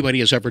what anybody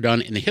has ever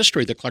done in the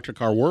history of the collector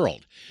car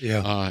world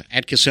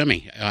at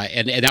Kissimmee.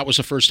 And that was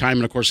the first time,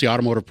 and of course the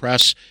automotive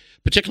press,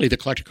 particularly the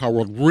collector car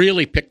world,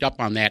 really picked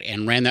up on that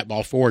and ran that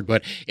ball forward.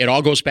 But it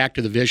all goes back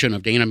to the vision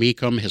of Dana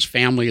Mecum, his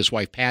family, his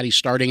wife Patty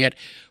starting it,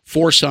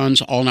 4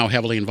 sons, all now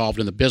heavily involved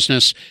in the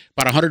business,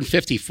 about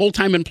 150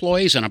 full-time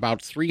employees and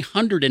about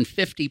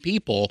 350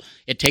 people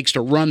it takes to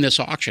run this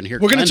auction here.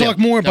 We're going to talk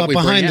more about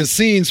behind the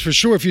scenes for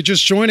sure. If you're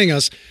just joining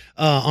us,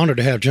 honored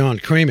to have John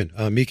Cramen,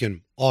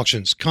 Mecum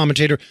Auctions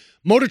commentator,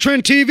 Motor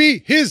Trend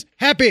TV, his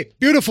happy,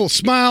 beautiful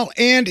smile,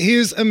 and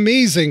his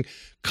amazing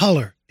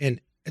color.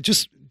 And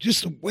just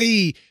the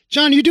way,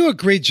 John, you do a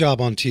great job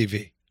on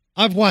TV.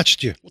 I've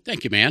watched you. Well,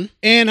 thank you, man.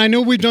 And I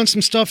know we've done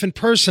some stuff in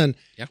person,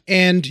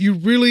 and you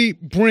really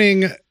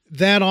bring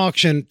that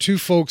auction to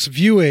folks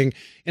viewing.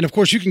 And, of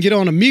course, you can get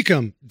on to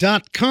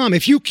Mecum.com.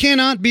 If you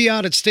cannot be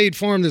out at State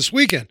Farm this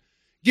weekend,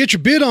 get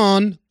your bid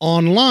on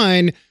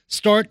online.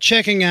 Start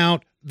checking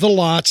out the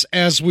lots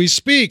as we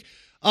speak.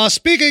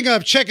 Speaking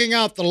of checking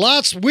out the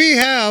lots, we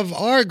have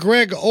our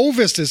Greg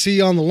Ovis. Is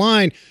he on the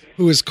line?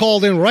 Who is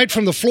called in right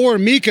from the floor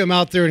of Mecum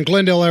out there in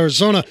Glendale,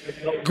 Arizona.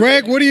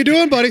 Greg, what are you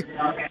doing, buddy?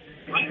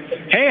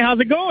 Hey, how's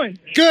it going?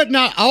 Good.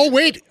 Now,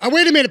 wait a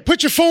minute.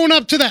 Put your phone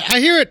up to that. I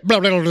hear it.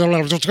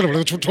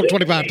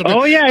 25.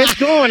 Oh, yeah, it's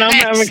going.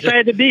 I'm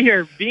excited to be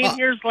here. Being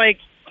here is like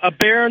a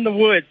bear in the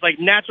woods, like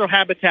natural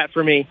habitat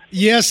for me.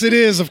 Yes, it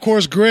is. Of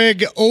course,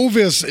 Greg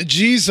Ovis,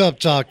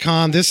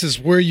 gsup.com. This is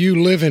where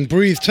you live and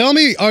breathe. Tell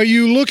me, are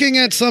you looking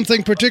at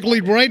something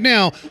particularly right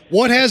now?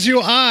 What has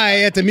your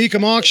eye at the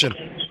Mecum auction?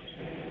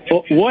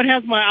 Well, what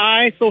has my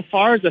eye so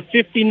far is a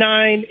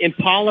 59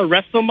 Impala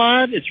Resto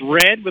Mod. It's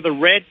red with a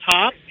red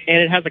top, and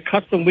it has a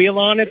custom wheel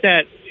on it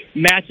that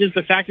matches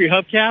the factory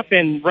hubcap,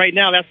 and right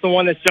now that's the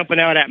one that's jumping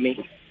out at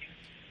me.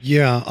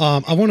 Yeah,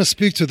 I want to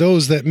speak to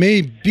those that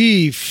may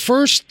be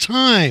first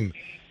time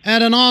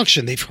at an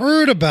auction. They've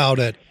heard about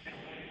it.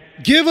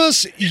 Give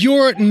us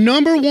your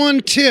number one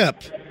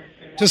tip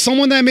to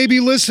someone that may be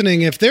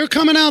listening. If they're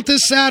coming out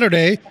this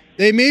Saturday,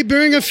 they may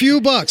bring a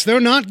few bucks. They're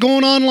not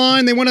going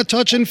online. They want to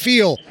touch and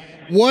feel.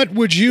 What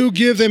would you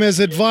give them as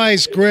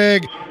advice,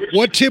 Greg?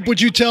 What tip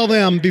would you tell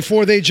them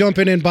before they jump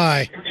in and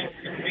buy?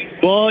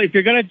 Well, if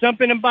you're going to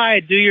jump in and buy,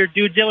 do your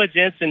due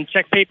diligence and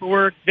check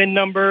paperwork, VIN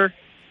number,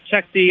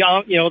 check the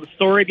the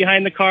story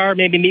behind the car,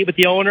 maybe meet with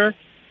the owner.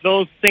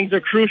 Those things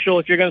are crucial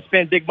if you're going to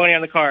spend big money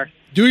on the car.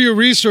 Do your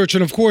research,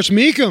 and of course,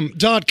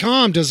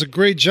 Mecum.com does a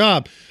great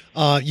job.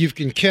 You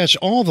can catch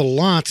all the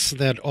lots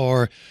that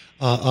are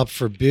up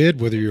for bid,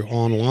 whether you're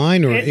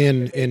online or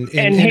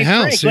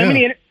in-house.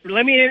 Frank,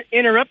 let me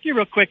interrupt you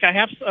real quick. I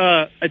have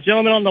a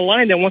gentleman on the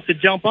line that wants to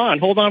jump on.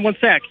 Hold on one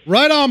sec.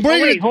 Right on.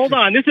 Hold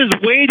on. This is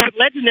Wade with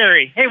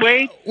Legendary. Hey,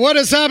 Wade. What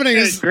is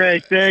happening?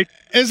 Great.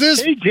 Is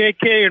this? Hey,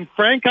 JK and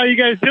Frank. How you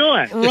guys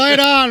doing? Right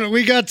on.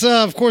 We got,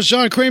 of course,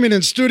 John Cramen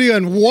in studio,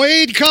 and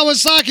Wade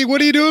Kawasaki.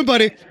 What are you doing,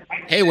 buddy?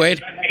 Hey,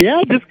 Wade.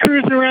 Yeah, just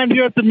cruising around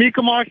here at the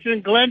Mecum auction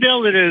in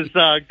Glendale. It is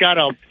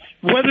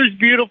weather's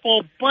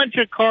beautiful, bunch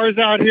of cars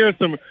out here,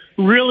 some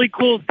really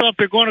cool stuff.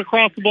 They're going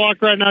across the block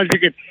right now, as you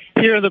can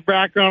hear in the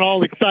background,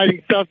 all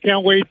exciting stuff.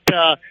 Can't wait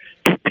to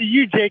see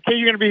you, JK.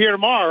 You're going to be here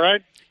tomorrow,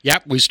 right?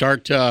 Yep, we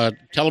start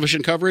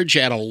television coverage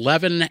at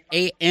 11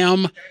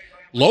 a.m.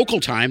 local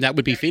time, that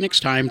would be Phoenix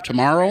time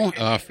tomorrow,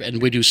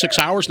 and we do 6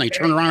 hours, and they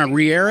turn around and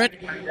re-air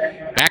it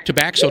back to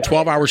back, so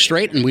 12 hours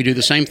straight, and we do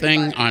the same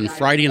thing on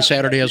Friday and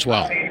Saturday as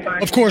well.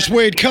 Of course,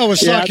 Wade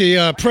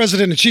Kawasaki,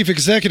 President and Chief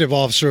Executive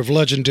Officer of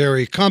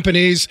Legendary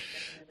Companies.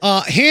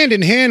 Hand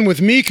in hand with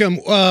Mecum.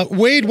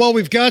 Wade, while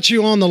we've got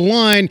you on the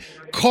line,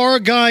 Car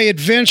Guy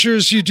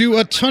Adventures, you do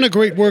a ton of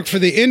great work for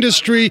the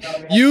industry.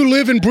 You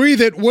live and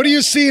breathe it. What are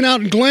you seeing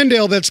out in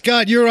Glendale that's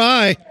got your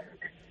eye?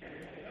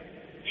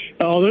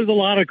 Oh, there's a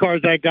lot of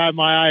cars that got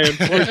my eye,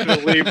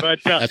 unfortunately. But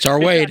that's our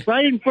Wade.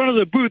 Right in front of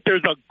the booth,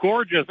 there's a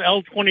gorgeous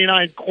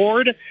L29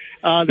 Cord.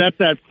 That's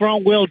that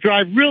front-wheel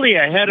drive, really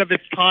ahead of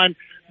its time.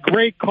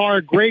 Great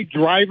car, great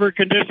driver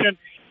condition.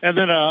 And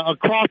then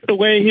across the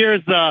way here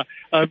is a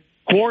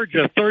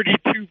gorgeous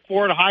 32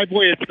 Ford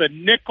Highboy. It's the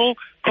nickel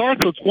car,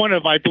 so it's one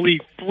of, I believe,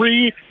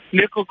 3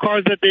 nickel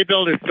cars that they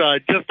build. It's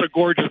just a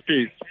gorgeous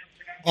piece.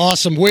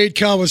 Awesome. Wade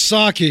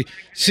Kawasaki,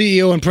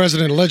 CEO and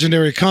President of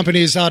Legendary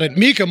Companies out at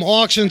Mecum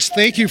Auctions.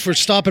 Thank you for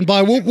stopping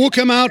by. We'll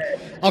come out.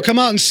 I'll come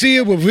out and see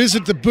you. We'll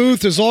visit the booth.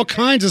 There's all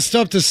kinds of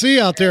stuff to see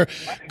out there.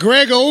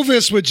 Greg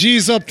Ovis with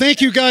G's Up. Thank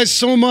you guys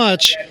so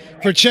much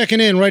for checking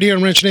in right here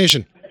on Wrench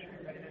Nation.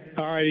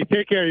 All righty.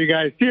 Take care, you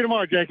guys. See you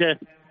tomorrow, JK.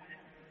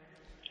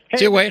 Hey,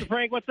 See you, Wade. Mr.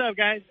 Frank, what's up,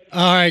 guys?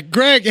 All right,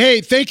 Greg. Hey,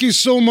 thank you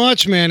so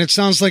much, man. It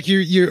sounds like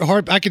your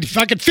heart. I could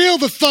feel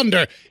the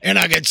thunder, and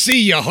I could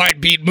see your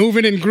heartbeat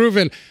moving and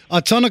grooving.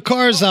 A ton of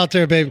cars out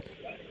there, babe.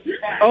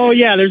 Oh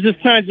yeah, there's just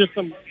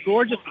some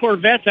gorgeous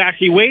Corvettes.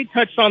 Actually, Wade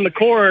touched on the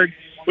Cord,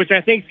 which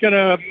I think is going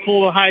to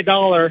pull a high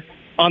dollar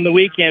on the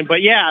weekend.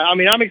 But yeah, I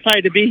mean, I'm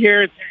excited to be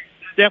here. It's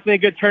definitely a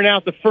good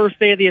turnout. The first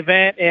day of the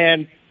event,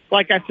 and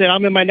like I said,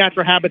 I'm in my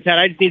natural habitat.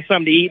 I just need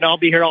something to eat, and I'll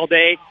be here all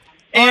day.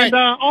 And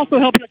also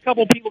helping a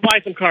couple people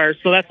buy some cars,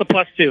 so that's a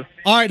plus too.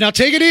 All right, now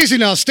take it easy.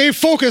 Now stay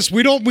focused.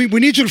 We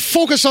need you to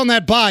focus on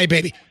that buy,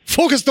 baby.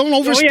 Focus. Don't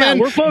overspend.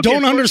 We're focused,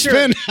 don't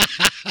underspend.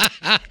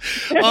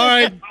 Sure. All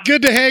right,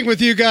 good to hang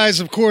with you guys.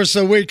 Of course,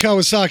 Wade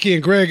Kawasaki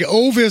and Greg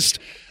Ovist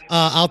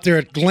out there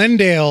at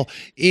Glendale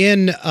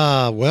in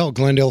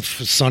Glendale,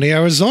 sunny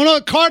Arizona.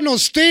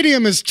 Cardinals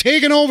Stadium is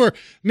taking over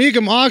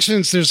Mecum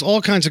Auctions. There's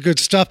all kinds of good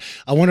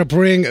stuff. I want to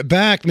bring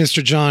back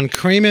Mr. John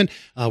Kraman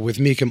with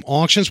Mecum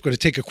Auctions. We're going to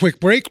take a quick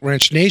break.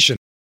 Wrench Nation.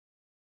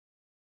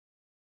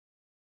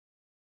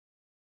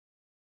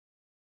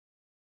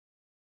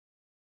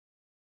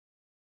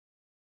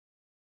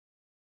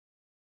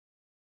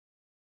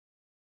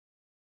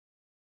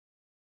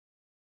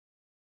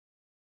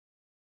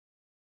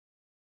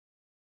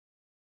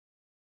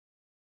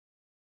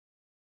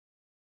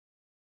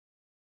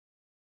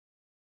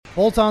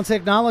 Bolt-On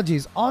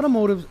Technologies,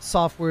 automotive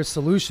software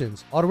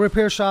solutions. Auto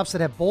repair shops that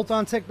have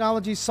Bolt-On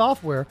Technologies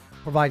software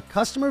provide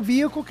customer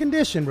vehicle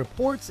condition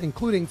reports,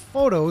 including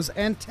photos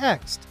and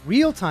text,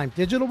 real-time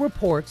digital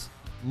reports,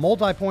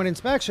 multi-point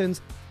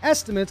inspections,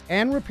 estimates,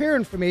 and repair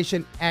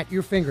information at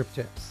your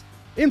fingertips.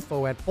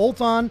 Info at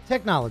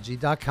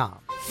boltontechnology.com.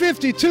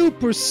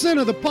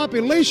 52% of the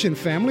population,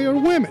 family, are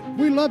women.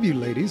 We love you,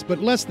 ladies, but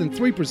less than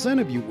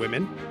 3% of you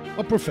women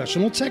are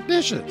professional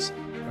technicians.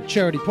 Our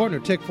charity partner,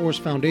 TechForce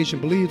Foundation,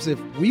 believes if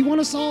we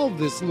want to solve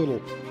this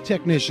little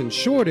technician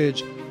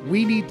shortage,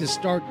 we need to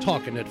start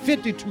talking to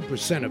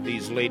 52% of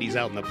these ladies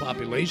out in the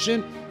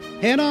population.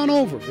 Head on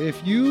over.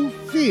 If you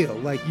feel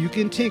like you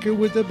can tinker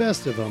with the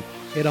best of them,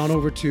 head on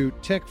over to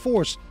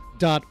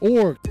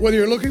techforce.org. Whether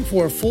you're looking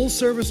for a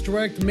full-service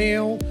direct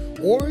mail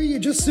or you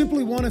just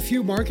simply want a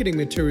few marketing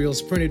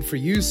materials printed for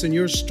use in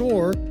your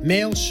store,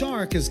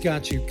 MailShark has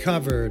got you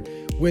covered.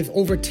 With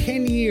over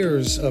 10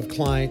 years of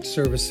client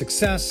service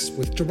success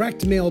with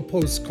direct mail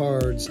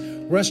postcards,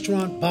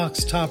 restaurant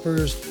box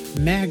toppers,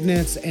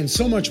 magnets, and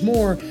so much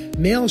more,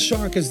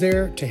 MailShark is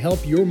there to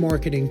help your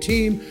marketing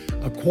team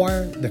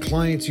acquire the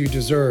clients you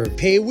deserve.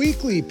 Pay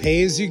weekly,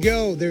 pay as you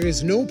go. There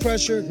is no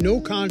pressure, no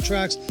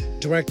contracts,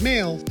 direct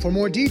mail. For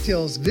more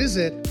details,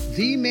 visit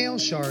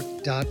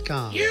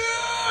themailshark.com.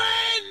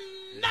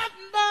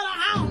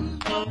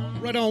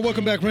 Right on.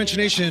 Welcome back, Wrench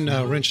Nation,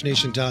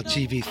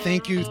 wrenchnation.tv.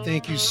 Thank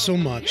you so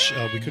much.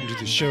 We couldn't do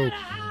the show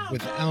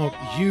without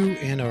you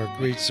and our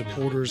great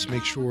supporters.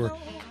 Make sure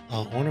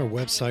on our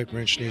website,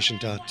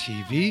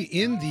 wrenchnation.tv,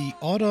 in the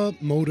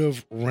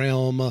automotive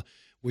realm,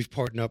 we've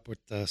partnered up with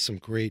some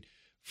great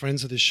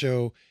friends of the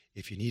show.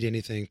 If you need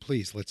anything,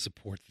 please let's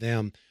support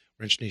them,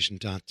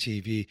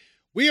 wrenchnation.tv.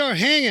 We are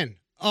hanging.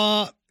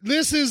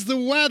 This is the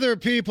weather,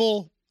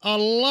 people. A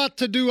lot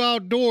to do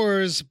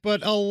outdoors,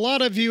 but a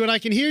lot of you, and I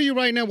can hear you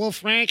right now, well,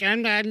 Frank,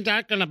 I'm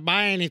not going to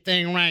buy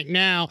anything right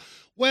now.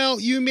 Well,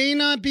 you may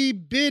not be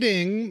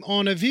bidding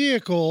on a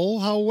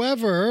vehicle.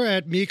 However,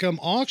 at Mecum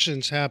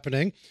Auctions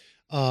happening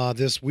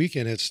this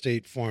weekend at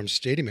State Farm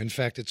Stadium. In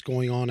fact, it's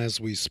going on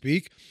as we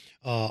speak.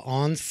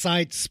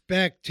 On-site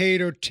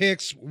spectator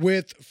tickets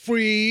with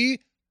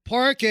free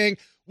parking.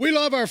 We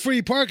love our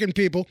free parking,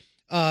 people.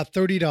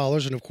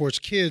 $30, and of course,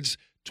 kids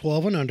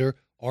 12 and under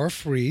are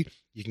free.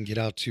 You can get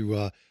out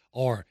to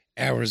our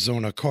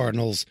Arizona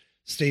Cardinals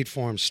State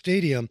Farm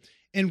Stadium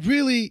and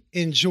really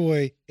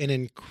enjoy an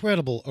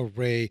incredible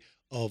array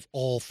of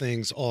all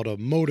things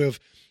automotive.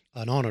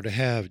 an honor to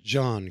have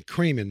John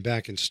Kraman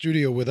back in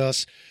studio with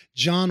us.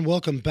 John,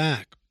 welcome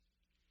back.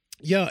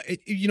 Yeah,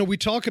 we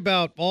talk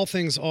about all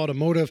things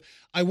automotive.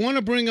 I want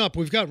to bring up,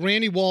 we've got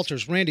Randy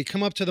Walters. Randy,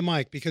 come up to the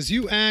mic because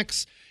you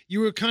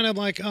were kind of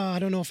like, I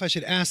don't know if I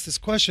should ask this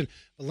question.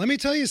 But let me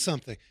tell you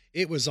something.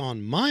 It was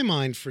on my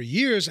mind for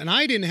years, and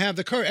I didn't have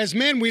the courage. As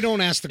men, we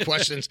don't ask the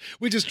questions.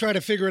 We just try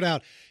to figure it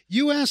out.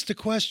 You asked a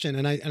question,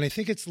 and I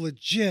think it's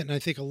legit, and I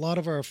think a lot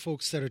of our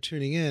folks that are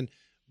tuning in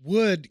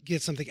would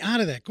get something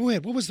out of that. Go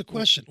ahead. What was the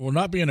question? Well,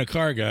 not being a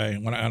car guy,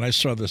 when I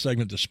saw the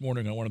segment this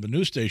morning on one of the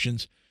news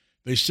stations,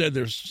 they said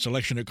there's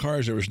selection of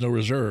cars, there was no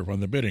reserve on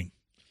the bidding.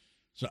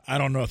 So I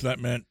don't know if that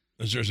meant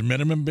there's a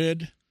minimum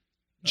bid.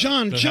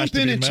 John, jump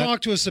in and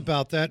talk to us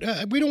about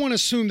that. We don't want to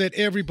assume that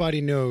everybody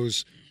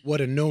knows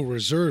what a no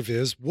reserve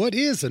is. What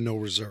is a no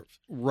reserve?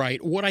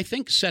 Right. What I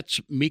think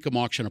sets Mecum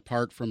Auction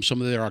apart from some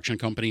of the auction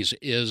companies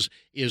is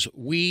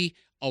we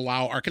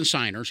allow our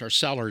consigners, our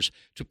sellers,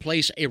 to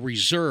place a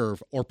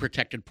reserve or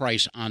protected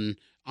price on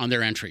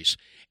their entries.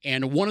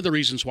 And one of the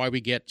reasons why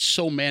we get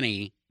so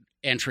many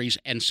entries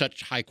and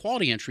such high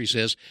quality entries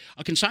is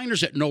a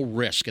consigner's at no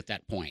risk at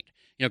that point.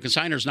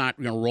 Consigner's not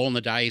rolling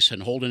the dice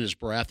and holding his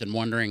breath and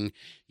wondering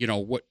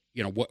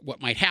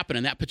what might happen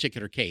in that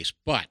particular case.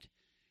 But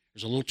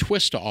there's a little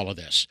twist to all of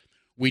this.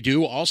 We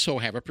do also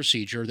have a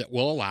procedure that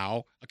will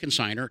allow a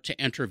consigner to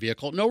enter a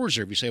vehicle at no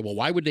reserve. You say, well,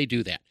 why would they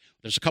do that?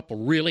 There's a couple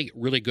really,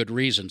 really good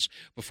reasons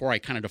before I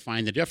kind of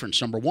define the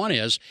difference. Number one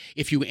is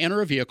if you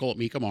enter a vehicle at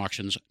Mecum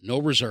Auctions, no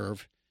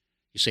reserve,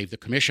 you save the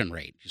commission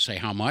rate. You say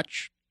how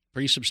much?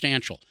 Pretty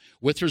substantial.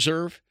 With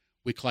reserve,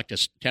 we collect a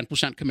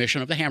 10%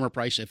 commission of the hammer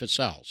price if it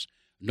sells.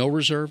 No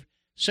reserve,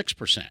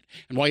 6%.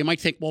 And while you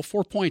might think, well,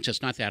 4 points,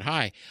 it's not that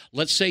high.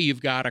 Let's say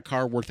you've got a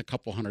car worth a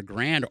couple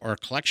 $100,000 or a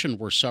collection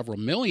worth several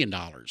 $1 million.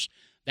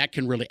 That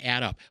can really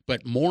add up.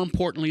 But more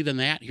importantly than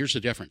that, here's the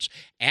difference.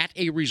 At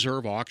a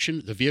reserve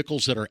auction, the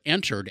vehicles that are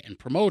entered and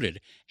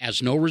promoted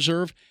as no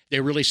reserve, they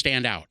really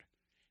stand out.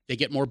 They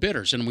get more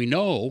bidders. And we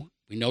know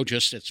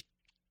just it's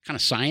kind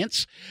of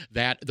science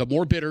that the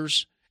more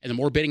bidders and the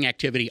more bidding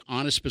activity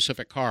on a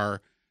specific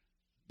car,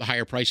 the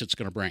higher price it's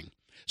going to bring.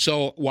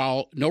 So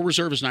while no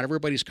reserve is not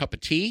everybody's cup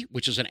of tea,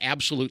 which is an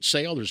absolute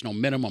sale, there's no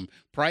minimum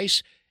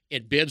price,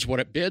 it bids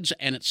what it bids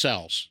and it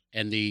sells.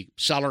 And the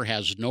seller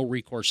has no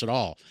recourse at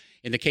all.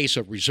 In the case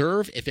of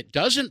reserve, if it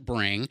doesn't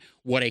bring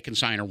what a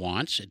consignor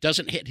wants, it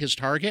doesn't hit his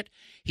target,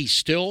 he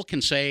still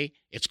can say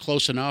it's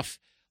close enough.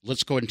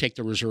 Let's go ahead and take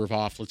the reserve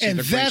off. Let's see if it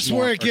brings that's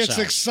more where it gets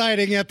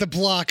exciting at the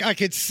block. I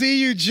could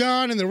see you,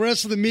 John, and the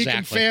rest of the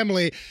Mecum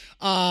family.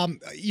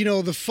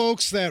 The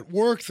folks that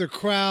work the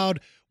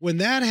crowd, when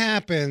that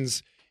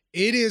happens,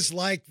 it is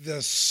like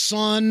the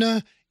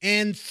sun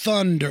and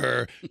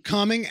thunder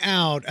coming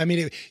out. I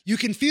mean, you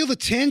can feel the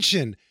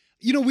tension.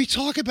 We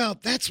talk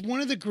about that's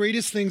one of the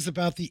greatest things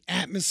about the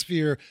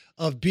atmosphere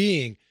of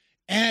being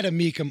at a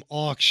Mecum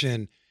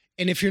auction.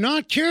 And if you're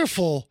not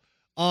careful,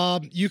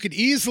 you could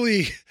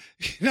easily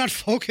not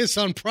focus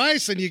on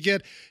price, and you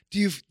get.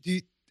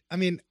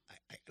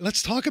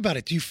 Let's talk about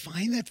it. Do you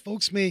find that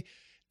folks they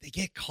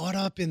get caught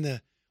up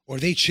in or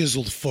they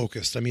chiseled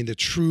focused? I mean, the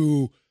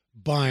true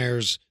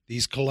buyers,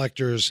 these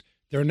collectors,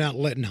 they're not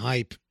letting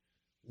hype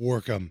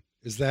work them.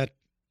 Is that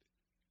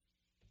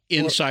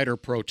insider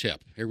pro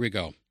tip? Here we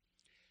go.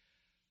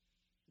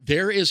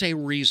 There is a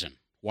reason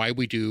why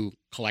we do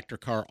collector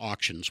car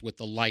auctions with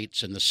the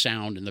lights and the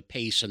sound and the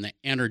pace and the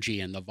energy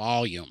and the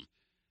volume.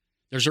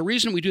 There's a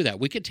reason we do that.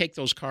 We could take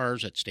those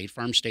cars at State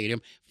Farm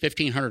Stadium,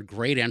 1,500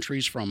 great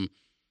entries from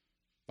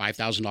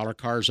 $5,000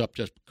 cars up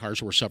to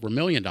cars worth several $1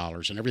 million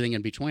and everything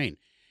in between,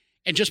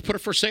 and just put a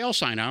for sale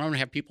sign on and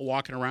have people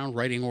walking around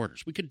writing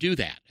orders. We could do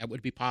that. That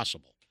would be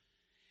possible.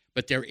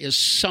 But there is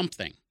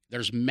something.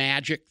 There's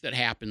magic that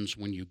happens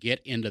when you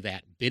get into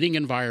that bidding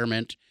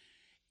environment.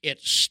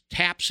 It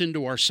taps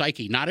into our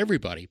psyche. Not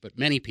everybody, but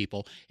many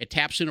people. It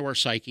taps into our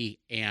psyche,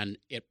 and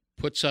it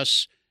puts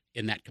us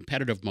in that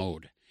competitive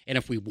mode. And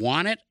if we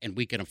want it and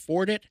we can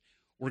afford it,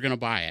 we're going to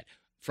buy it.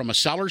 From a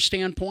seller's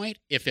standpoint,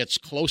 if it's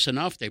close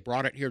enough, they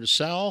brought it here to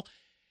sell.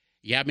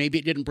 Yeah, maybe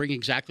it didn't bring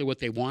exactly what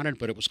they wanted,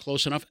 but it was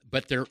close enough.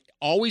 But they're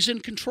always in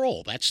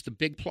control. That's the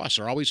big plus.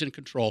 They're always in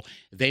control.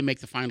 They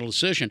make the final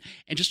decision.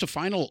 And just a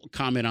final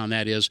comment on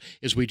that is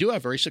we do have a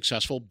very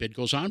successful bid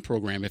goes on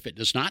program. If it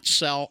does not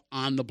sell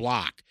on the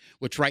block,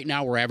 which right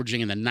now we're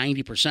averaging in the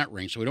 90%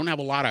 range, so we don't have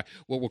a lot of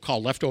what we'll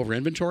call leftover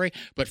inventory.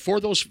 But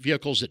for those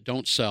vehicles that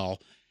don't sell,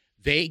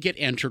 they get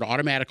entered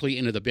automatically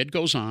into the bid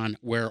goes on,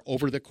 where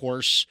over the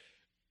course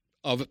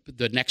of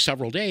the next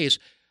several days,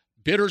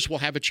 bidders will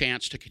have a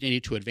chance to continue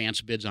to advance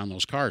bids on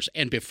those cars.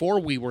 And before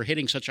we were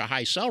hitting such a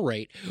high sell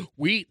rate,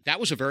 that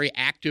was a very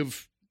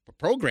active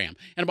program.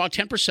 And about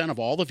 10% of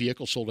all the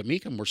vehicles sold at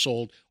Mecum were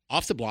sold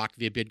off the block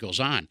via bid goes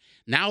on.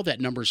 Now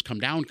that number's come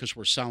down because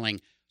we're selling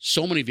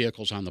so many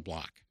vehicles on the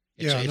block.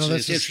 It's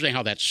interesting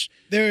how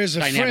there is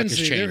a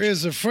frenzy. There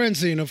is a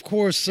frenzy. And of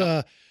course,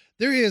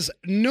 there is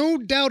no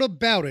doubt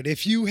about it.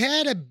 If you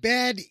had a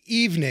bad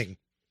evening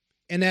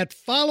and that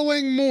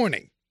following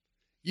morning,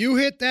 you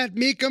hit that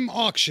Mecum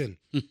auction,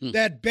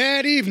 that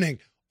bad evening,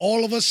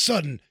 all of a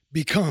sudden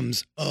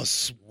becomes a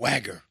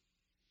swagger.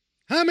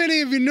 How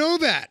many of you know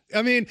that?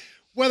 I mean,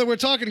 whether we're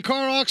talking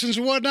car auctions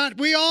or whatnot,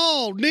 we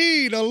all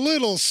need a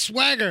little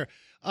swagger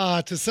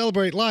to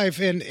celebrate life.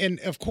 And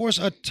of course,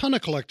 a ton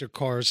of collector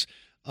cars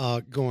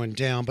going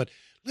down. But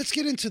let's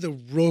get into the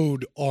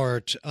road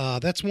art.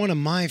 That's one of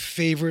my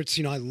favorites.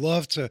 You know, I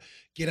love to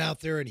get out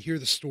there and hear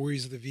the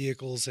stories of the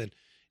vehicles and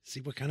see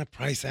what kind of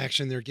price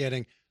action they're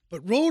getting.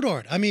 But road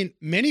art, I mean,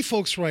 many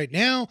folks right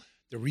now,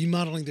 they're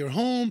remodeling their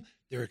home,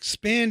 they're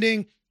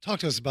expanding. Talk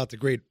to us about the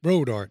great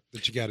road art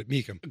that you got at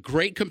Mecum.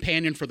 Great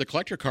companion for the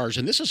collector cars.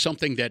 And this is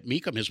something that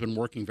Mecum has been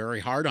working very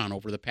hard on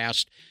over the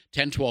past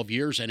 10, 12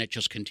 years, and it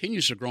just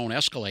continues to grow and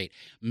escalate.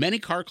 Many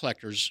car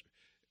collectors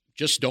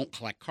just don't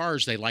collect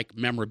cars. They like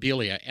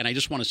memorabilia. And I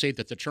just want to say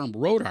that the term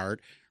road art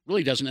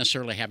really doesn't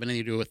necessarily have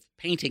anything to do with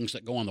paintings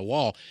that go on the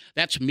wall.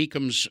 That's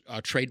Mecum's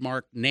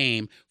trademark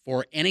name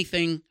for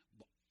anything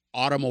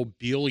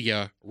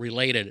automobilia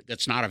related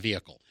that's not a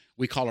vehicle.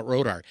 We call it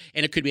road art.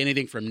 And it could be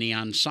anything from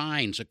neon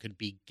signs. It could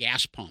be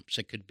gas pumps.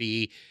 It could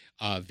be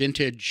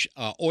vintage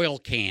oil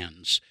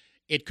cans.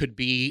 It could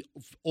be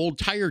old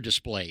tire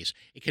displays.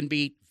 It can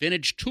be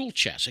vintage tool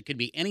chests. It could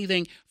be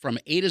anything from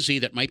A to Z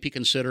that might be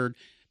considered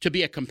to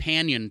be a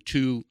companion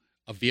to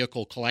a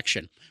vehicle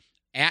collection.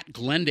 At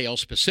Glendale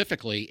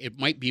specifically, it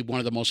might be one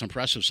of the most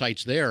impressive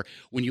sites there.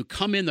 When you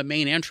come in the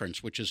main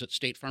entrance, which is at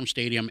State Farm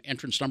Stadium,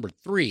 entrance number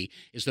 3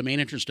 is the main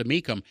entrance to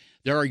Mecum.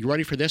 There are, you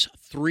ready for this?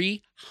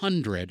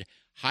 300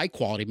 high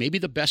quality, maybe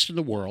the best in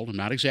the world, I'm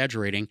not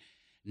exaggerating,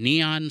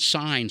 neon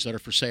signs that are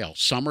for sale.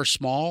 Some are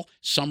small,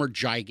 some are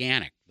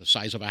gigantic, the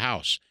size of a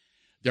house.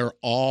 They're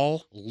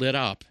all lit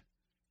up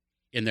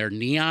in their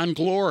neon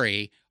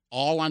glory,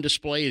 all on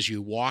display as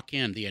you walk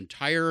in. The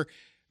entire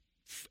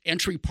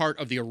entry part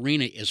of the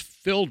arena is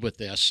filled with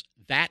this.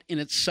 That in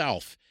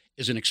itself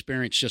is an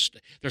experience. Just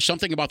there's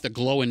something about the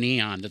glow in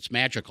neon that's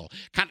magical.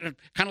 Kind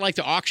of like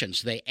the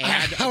auctions. They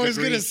add. I was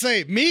going to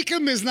say,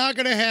 Mecum is not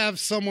going to have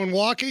someone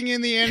walking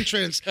in the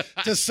entrance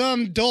to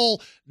some dull,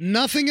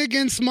 nothing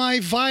against my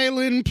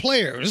violin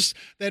players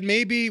that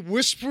may be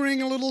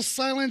whispering a little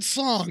silent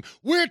song.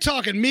 We're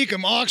talking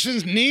Mecum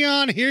auctions,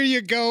 neon. Here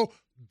you go.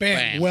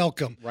 Bam,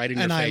 welcome. Right in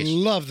your and face. I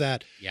love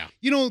that. Yeah.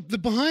 You know, the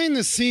behind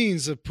the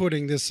scenes of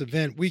putting this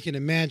event, we can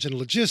imagine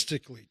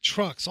logistically,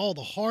 trucks, all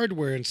the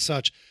hardware and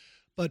such.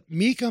 But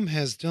Mecum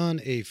has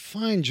done a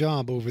fine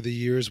job over the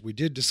years. We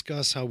did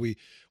discuss how we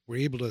were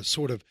able to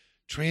sort of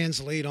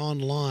translate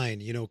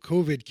online. You know,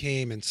 COVID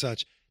came and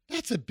such.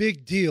 That's a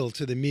big deal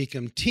to the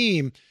Mecum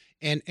team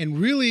and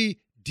really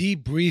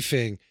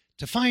debriefing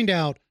to find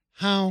out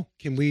how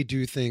can we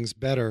do things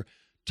better.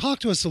 Talk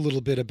to us a little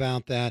bit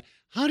about that.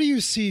 How do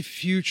you see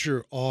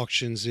future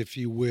auctions, if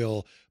you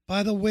will,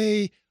 by the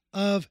way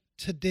of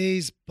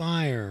today's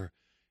buyer?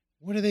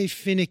 What are they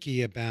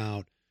finicky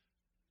about?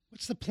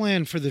 What's the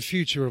plan for the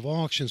future of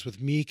auctions with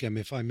Mecum,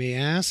 if I may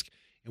ask?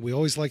 And we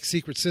always like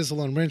Secret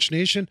Sizzle on Wrench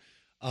Nation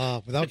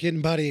without getting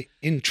anybody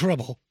in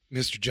trouble,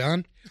 Mr.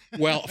 John.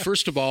 Well,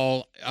 first of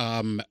all,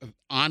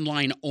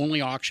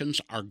 online-only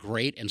auctions are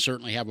great and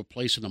certainly have a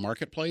place in the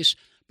marketplace,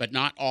 but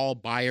not all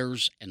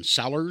buyers and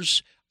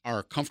sellers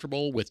are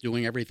comfortable with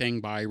doing everything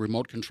by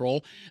remote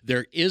control.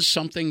 There is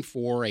something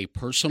for a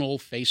personal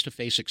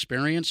face-to-face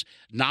experience,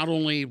 not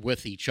only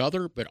with each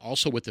other, but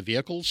also with the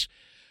vehicles.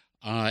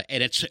 And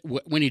it's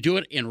when you do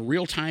it in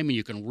real time and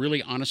you can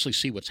really honestly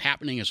see what's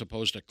happening as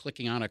opposed to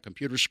clicking on a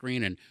computer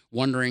screen and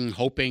wondering,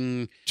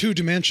 hoping.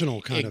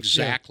 Two-dimensional kind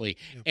exactly. of.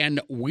 Exactly. And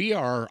we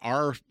are,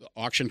 our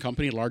auction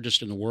company,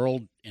 largest in the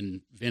world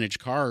in vintage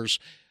cars,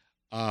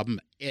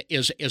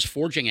 is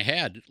forging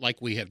ahead like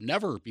we have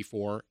never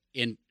before,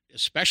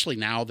 especially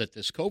now that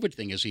this COVID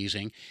thing is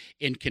easing,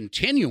 in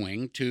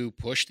continuing to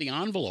push the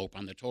envelope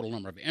on the total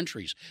number of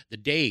entries, the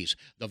days,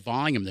 the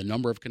volume, the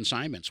number of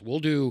consignments. We'll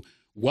do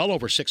well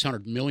over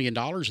 $600 million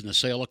in the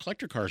sale of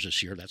collector cars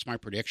this year. That's my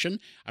prediction.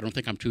 I don't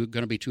think I'm going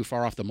to be too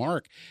far off the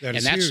mark.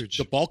 That's huge.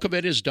 The bulk of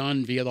it is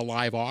done via the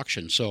live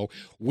auction. So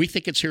we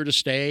think it's here to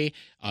stay.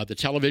 The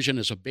television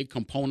is a big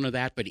component of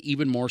that, but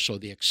even more so,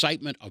 the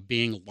excitement of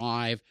being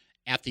live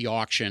at the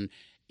auction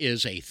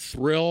is a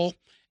thrill.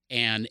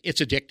 And it's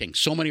addicting.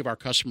 So many of our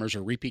customers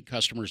are repeat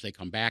customers. They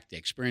come back, they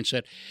experience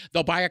it.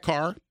 They'll buy a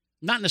car,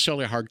 not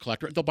necessarily a hard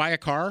collector. They'll buy a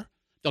car,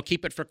 they'll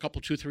keep it for a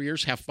couple, 2-3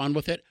 years, have fun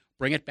with it,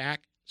 bring it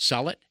back,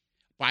 sell it,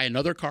 buy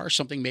another car,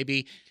 something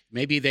maybe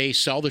they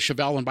sell the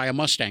Chevelle and buy a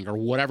Mustang or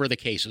whatever the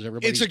case is.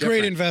 It's a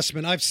great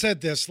investment. I've said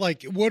this,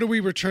 like, what are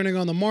we returning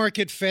on the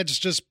market? Fed's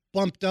just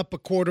bumped up a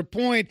quarter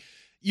point.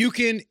 You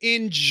can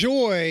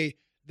enjoy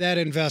that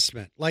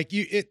investment. Like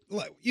you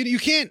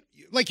can't,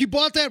 like you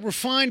bought that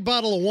refined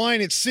bottle of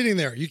wine, it's sitting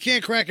there. You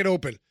can't crack it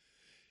open.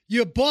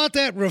 You bought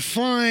that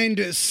refined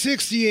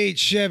 68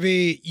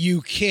 Chevy,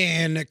 you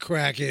can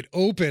crack it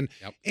open.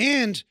 Yep.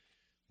 And,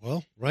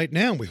 well, right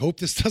now, we hope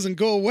this doesn't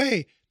go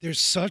away.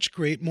 There's such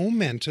great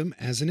momentum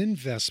as an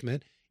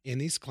investment in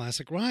these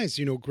classic rides.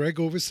 You know, Greg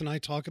Ovis and I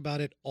talk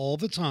about it all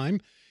the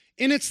time.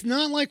 And it's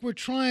not like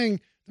the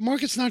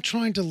market's not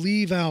trying to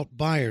leave out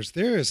buyers.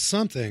 There is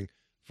something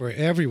for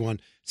everyone.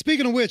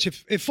 Speaking of which,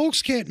 if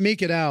folks can't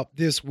make it out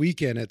this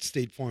weekend at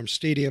State Farm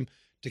Stadium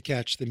to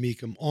catch the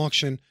Mecum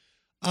auction,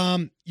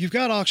 you've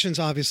got auctions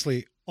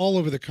obviously all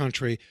over the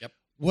country. Yep.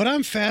 What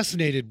I'm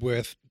fascinated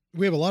with,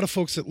 we have a lot of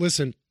folks that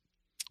listen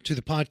to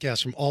the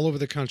podcast from all over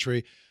the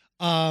country.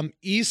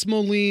 East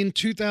Moline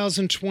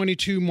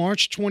 2022,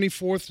 March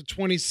 24th to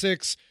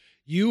 26th.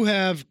 You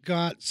have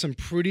got some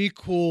pretty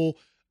cool,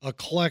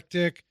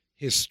 eclectic,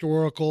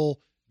 historical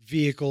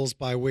vehicles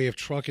by way of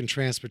truck and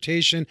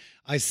transportation.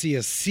 I see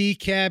a C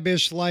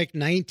cabish like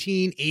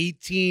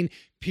 1918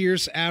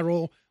 Pierce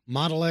Arrow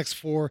Model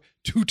X4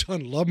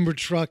 2-ton lumber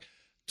truck.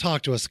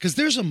 Talk to us, because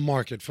there's a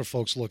market for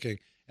folks looking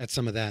at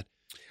some of that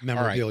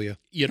memorabilia. All right.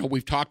 You know,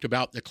 we've talked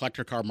about the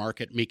collector car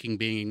market, Mecum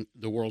being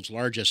the world's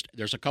largest.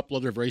 There's a couple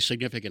other very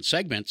significant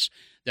segments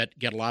that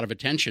get a lot of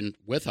attention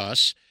with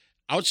us.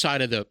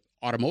 Outside of the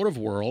automotive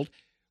world,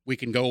 we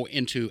can go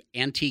into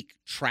antique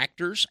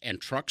tractors and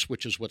trucks,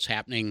 which is what's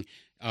happening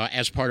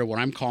as part of what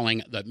I'm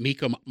calling the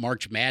Mecum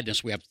March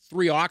Madness. We have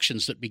 3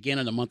 auctions that begin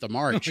in the month of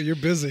March. You're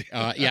busy.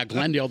 Yeah,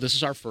 Glendale, this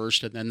is our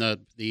first, and then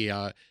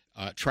the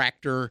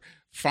tractor,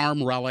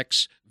 farm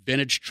relics,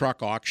 vintage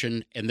truck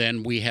auction, and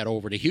then we head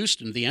over to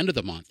Houston at the end of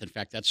the month. In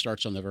fact, that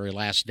starts on the very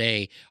last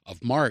day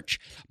of March.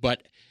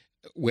 But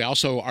we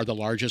also are the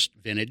largest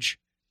vintage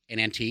and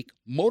antique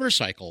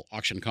motorcycle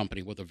auction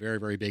company with a very,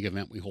 very big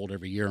event we hold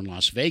every year in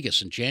Las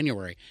Vegas in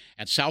January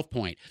at South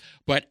Point.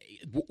 But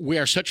we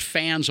are such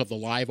fans of the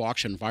live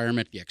auction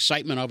environment, the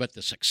excitement of it,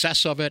 the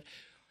success of it.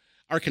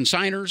 Our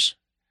consigners,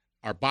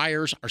 our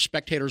buyers, our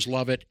spectators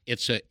love it.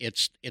 It's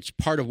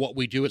part of what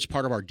we do. It's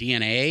part of our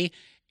DNA,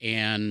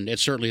 and it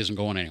certainly isn't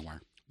going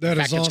anywhere. That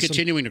In is fact, awesome. it's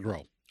continuing to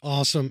grow.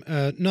 Awesome.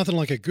 Nothing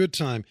like a good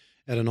time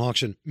at an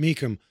auction.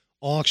 Mecum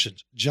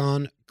Auctions.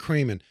 John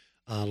Craman,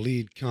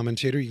 lead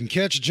commentator. You can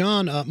catch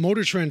John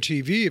Motor Trend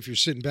TV if you're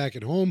sitting back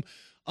at home.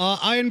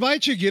 I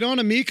invite you, get on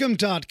to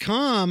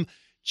Mecum.com.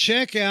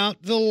 Check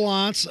out the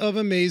lots of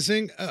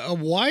amazing, a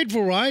wide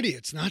variety.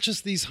 It's not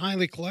just these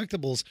highly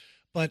collectibles,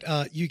 but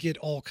you get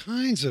all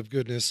kinds of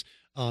goodness.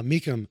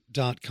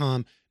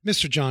 Mecum.com.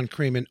 Mr. John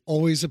Craman,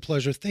 always a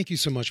pleasure. Thank you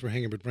so much for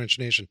hanging with Wrench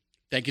Nation.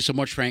 Thank you so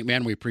much, Frank,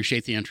 man. We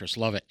appreciate the interest.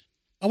 Love it.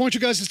 I want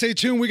you guys to stay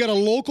tuned. We got a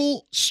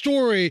local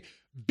story.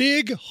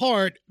 Big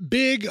heart,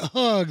 big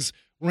hugs.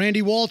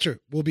 Randy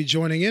Walter will be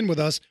joining in with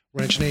us.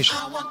 Wrench Nation.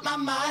 I want my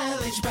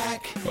mileage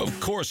back. Of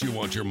course you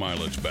want your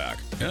mileage back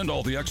and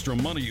all the extra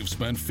money you've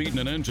spent feeding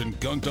an engine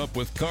gunked up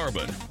with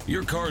carbon.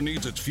 Your car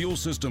needs its fuel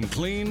system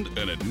cleaned,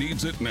 and it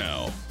needs it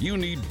now. You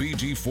need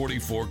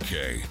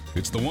BG44K.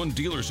 It's the one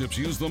dealerships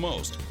use the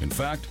most. In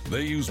fact,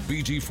 they use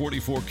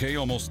BG44K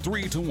almost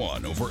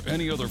 3-to-1 over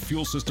any other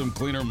fuel system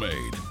cleaner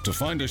made. To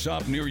find a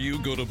shop near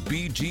you, go to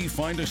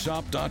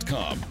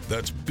bgfindashop.com.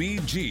 That's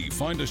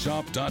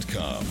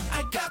bgfindashop.com.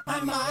 I got my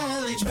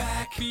mileage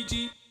back.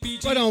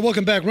 Right on.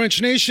 Welcome back,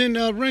 Wrench Nation.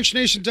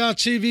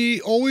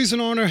 WrenchNation.tv. Always an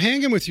honor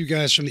hanging with you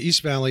guys from the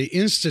East Valley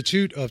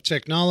Institute of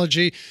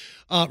Technology.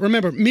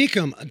 Remember,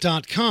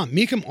 Mecum.com.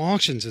 Mecum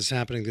Auctions is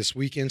happening this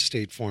weekend,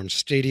 State Farm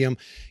Stadium.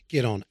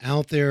 Get on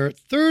out there.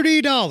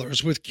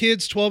 $30 with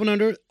kids 12 and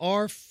under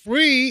are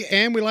free,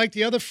 and we like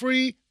the other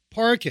free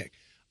parking.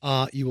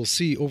 You will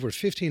see over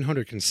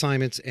 1,500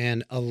 consignments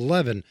and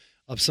 11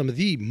 of some of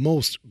the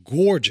most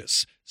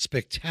gorgeous,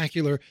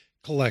 spectacular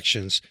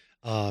collections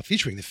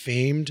featuring the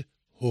famed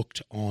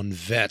Hooked on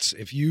Vets.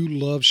 If you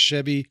love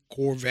Chevy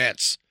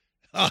Corvettes,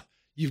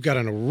 you've got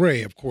an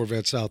array of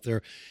Corvettes out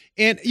there.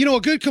 And, you know,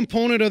 a good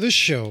component of this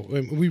show,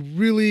 we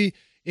really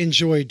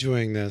enjoy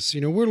doing this. You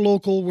know, we're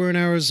local. We're in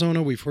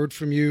Arizona. We've heard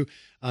from you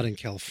out in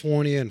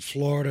California and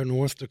Florida,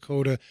 North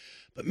Dakota.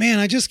 But, man,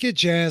 I just get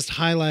jazzed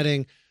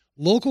highlighting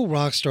local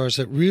rock stars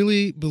that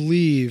really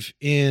believe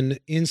in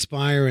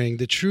inspiring,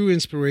 the true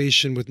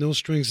inspiration with no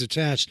strings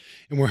attached.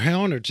 And we're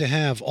honored to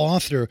have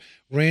author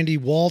Randy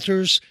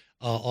Walters,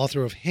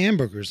 author of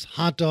Hamburgers,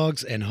 Hot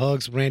Dogs, and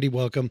Hugs. Randy,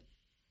 welcome.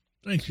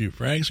 Thank you,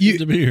 Frank. It's good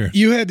to be here.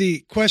 You had the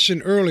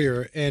question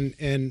earlier,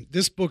 and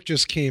this book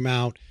just came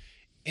out,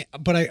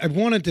 but I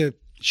wanted to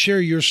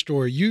share your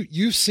story.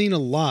 You've seen a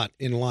lot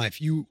in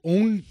life. You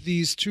own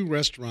these 2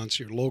 restaurants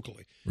here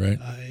locally, Right.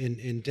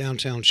 In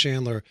downtown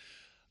Chandler.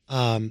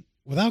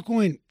 Without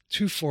going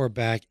too far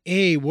back,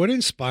 what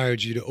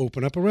inspired you to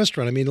open up a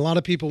restaurant? I mean, a lot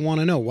of people want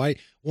to know why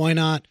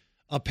not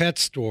a pet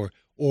store,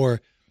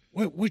 or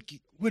what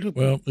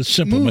Well, it's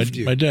simple.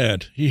 My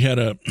dad, he had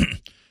a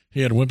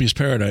Wimpy's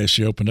Paradise.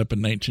 He opened up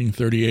in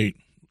 1938,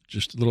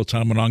 just a little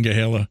town,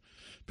 Monongahela,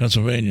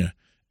 Pennsylvania.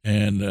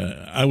 And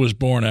I was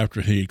born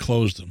after he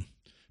closed them.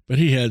 But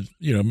he had,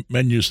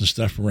 menus and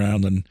stuff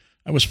around, and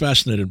I was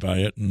fascinated by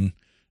it. And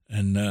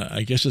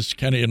I guess it's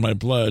kind of in my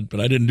blood, but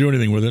I didn't do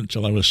anything with it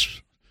until I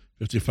was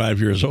 55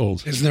 years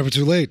old. It's never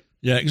too late.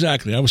 Yeah,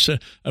 exactly. I was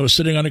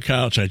sitting on a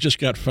couch. I just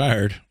got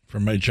fired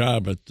from my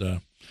job at a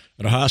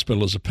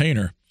hospital as a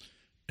painter.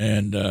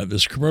 And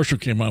this commercial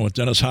came on with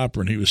Dennis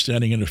Hopper, and he was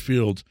standing in a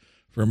field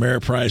for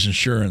Ameriprise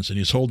Insurance, and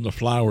he's holding a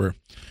flower,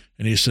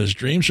 and he says,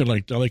 "Dreams are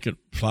like delicate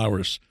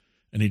flowers,"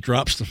 and he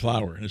drops the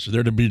flower, and it's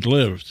there to be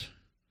lived.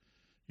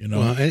 You know,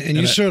 Well, and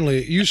you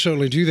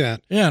certainly do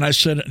that. Yeah, and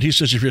he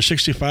says, if you're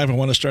 65 and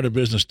want to start a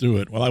business, do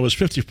it. Well, I was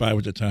 55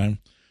 at the time,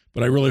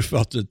 but I really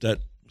felt that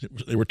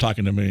they were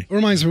talking to me. It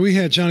reminds me, we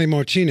had Johnny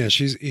Martinez.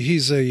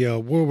 He's a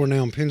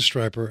world-renowned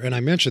pinstriper, and I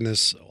mention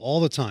this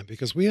all the time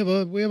because we have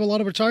a lot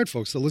of retired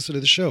folks that listen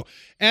to the show.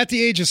 At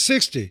the age of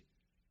 60,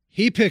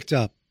 he picked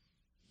up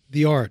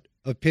the art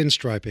of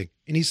pinstriping,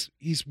 and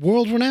he's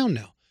world-renowned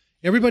now.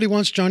 Everybody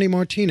wants Johnny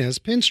Martinez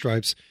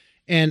pinstripes,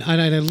 and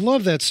I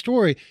love that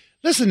story.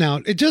 Listen now,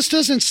 it just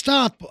doesn't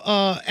stop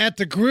at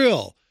the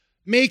grill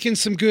making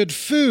some good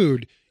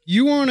food.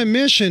 You are on a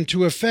mission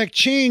to affect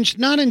change,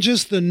 not in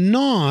just the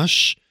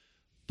nosh,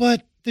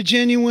 but the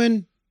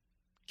genuine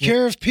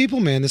care of people,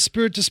 man, the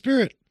spirit to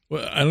spirit.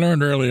 Well, I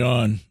learned early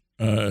on,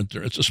 it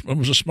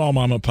was a small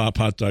mom and pop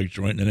hot dog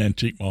joint in an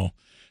antique mall.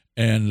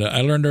 And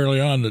I learned early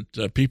on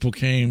that people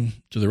came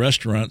to the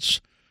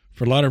restaurants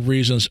for a lot of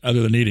reasons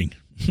other than eting.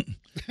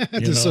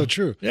 That is so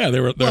true. Yeah,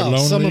 they're lonely.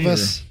 Some of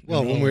us,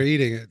 when we're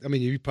eating, I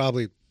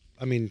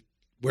mean,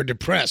 we're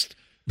depressed.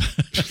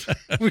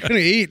 We're going to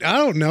eat. I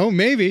don't know,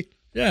 maybe.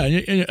 Yeah.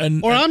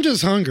 Or I'm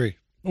just hungry.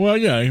 Well,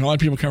 yeah, a lot of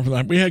people come from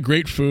that. We had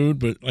great food,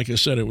 but like I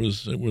said, it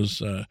was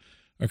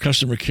our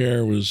customer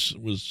care was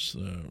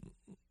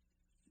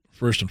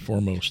first and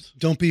foremost.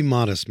 Don't be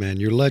modest, man.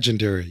 You're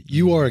legendary.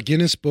 You are a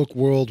Guinness Book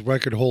World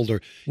Record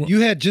holder. Well, you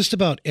had just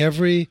about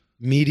every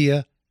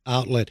media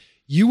outlet.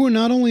 You were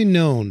not only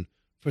known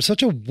for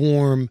such a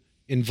warm,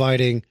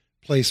 inviting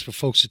place for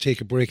folks to take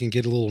a break and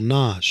get a little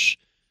nosh.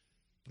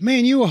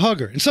 Man, you a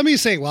hugger. And some of you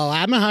say, well,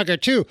 I'm a hugger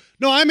too.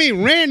 No, I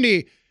mean,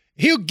 Randy,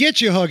 he'll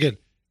get you hugging.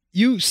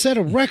 You set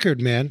a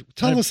record, man.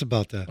 Tell us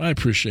about that. I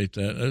appreciate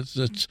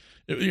that.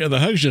 The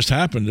hugs just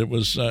happened. It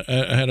was I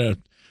had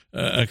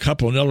a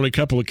couple, an elderly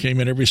couple that came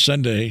in every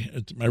Sunday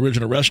at my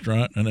original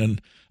restaurant, and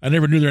then I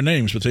never knew their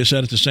names, but they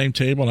sat at the same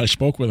table, and I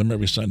spoke with them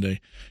every Sunday.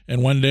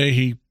 And one day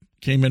he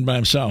came in by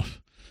himself.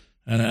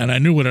 And I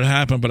knew what had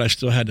happened, but I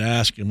still had to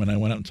ask him. And I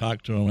went out and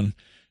talked to him, and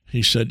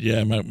he said,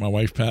 "Yeah, my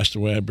wife passed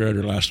away. I buried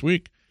her last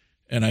week."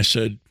 And I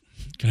said,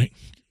 "Can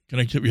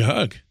I give you a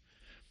hug?"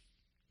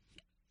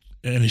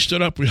 And he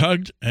stood up. We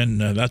hugged, and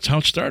that's how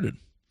it started.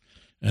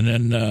 And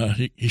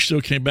then he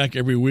still came back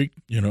every week,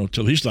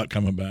 till he stopped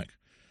coming back.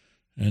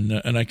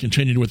 And I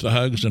continued with the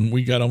hugs, and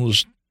we got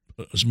almost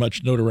as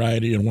much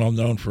notoriety and well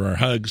known for our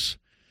hugs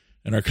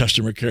and our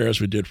customer care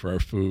as we did for our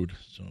food.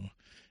 So,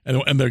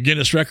 and the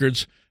Guinness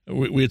records.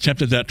 We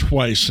attempted that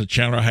twice at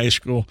Chandler High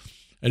School.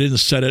 I didn't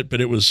set it, but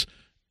it was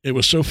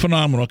so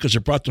phenomenal because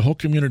it brought the whole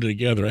community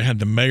together. I had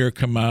the mayor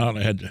come out.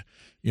 I had,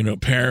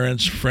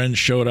 parents, friends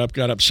showed up,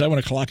 got up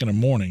 7:00 in the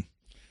morning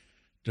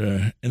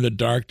in the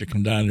dark to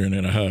come down there and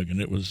get a hug.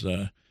 And it was,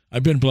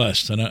 I've been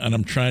blessed, and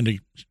I'm trying to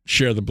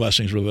share the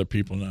blessings with other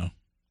people now.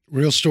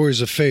 Real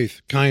stories of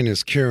faith,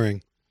 kindness,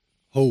 caring,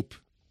 hope,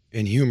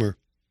 and humor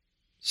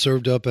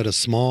served up at a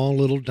small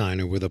little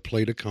diner with a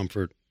plate of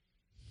comfort.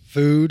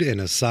 Food and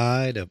a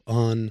side of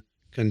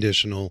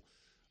unconditional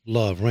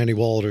love. Randy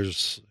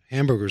Walters,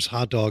 hamburgers,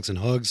 hot dogs, and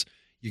hugs.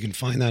 You can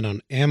find that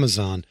on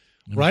Amazon.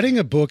 Mm-hmm. Writing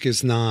a book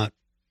is not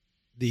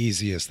the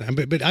easiest thing,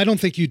 but I don't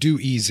think you do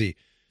easy.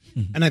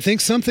 Mm-hmm. And I think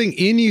something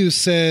in you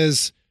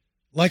says,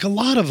 like a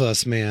lot of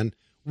us, man,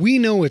 we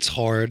know it's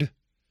hard,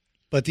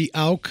 but the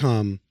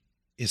outcome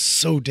is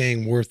so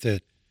dang worth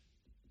it.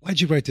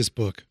 Why'd you write this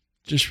book?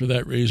 Just for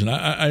that reason.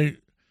 I'm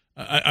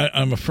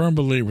a firm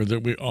believer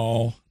that we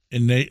all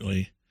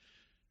innately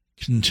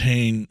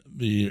contain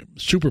the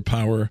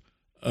superpower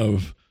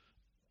of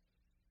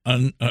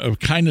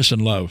kindness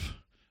and love,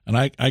 and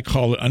I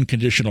call it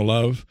unconditional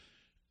love.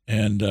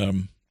 And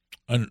it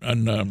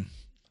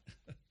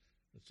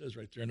says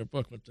right there in the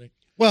book.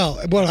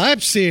 Well, what I'm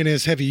seeing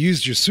is, have you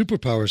used your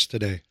superpowers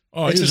today?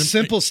 Oh, it's a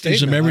simple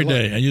statement. Use them every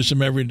day. I use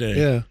them every day.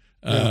 Yeah.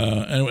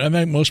 And I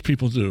think most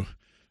people do.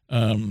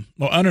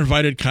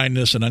 Uninvited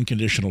kindness and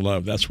unconditional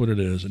love. That's what it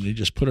is, and you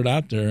just put it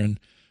out there, and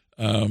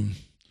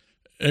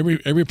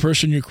Every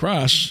person you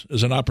cross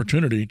is an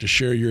opportunity to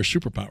share your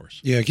superpowers.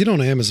 Yeah, get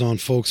on Amazon,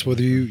 folks,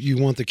 whether you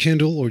want the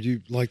Kindle or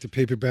you like the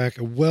paperback,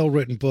 a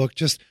well-written book.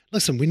 Just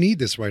listen, we need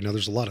this right now.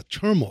 There's a lot of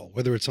turmoil,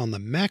 whether it's on the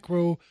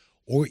macro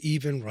or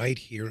even right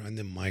here on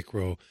the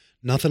micro.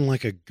 Nothing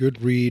like a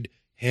good read,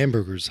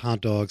 hamburgers,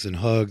 hot dogs, and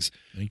hugs.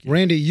 Thank you.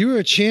 Randy, you're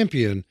a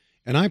champion,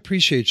 and I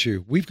appreciate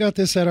you. We've got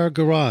this at our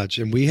garage,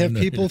 and we have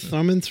people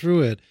thumbing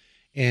through it,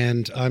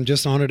 and I'm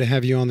just honored to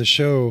have you on the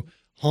show.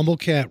 Humble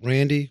Cat,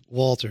 Randy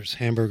Walters,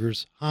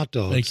 hamburgers, hot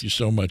dogs. Thank you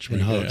so much,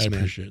 man. Hugs, I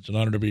appreciate it. It's an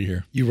honor to be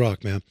here. You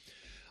rock, man.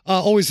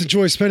 Always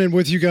enjoy spending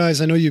with you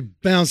guys. I know you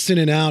bounced in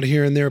and out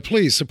here and there.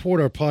 Please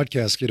support our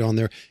podcast. Get on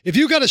there. If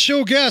you got a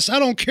show guest, I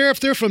don't care if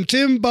they're from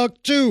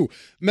Timbuktu,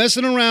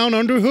 messing around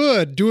under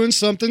hood, doing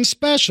something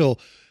special.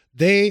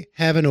 They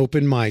have an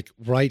open mic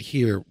right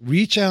here.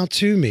 Reach out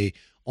to me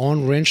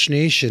on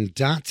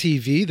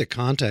wrenchnation.tv, the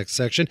contact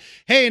section.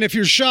 Hey, and if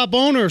you're a shop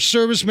owner,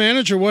 service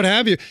manager, what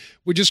have you,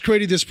 we just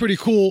created this pretty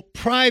cool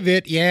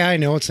private, yeah, I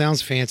know it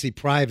sounds fancy,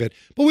 private,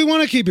 but we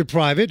want to keep it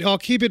private. I'll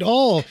keep it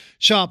all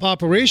shop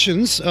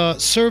operations,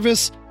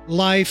 service,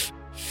 life,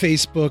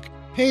 Facebook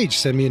page.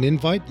 Send me an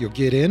invite, you'll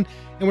get in,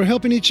 and we're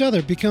helping each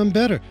other become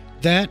better.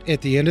 That,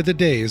 at the end of the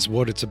day, is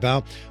what it's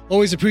about.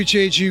 Always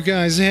appreciate you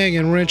guys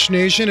hanging, Wrench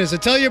Nation. As I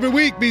tell you every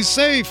week, be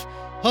safe,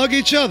 hug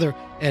each other,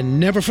 and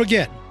never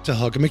forget to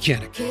hug a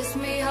mechanic. Kiss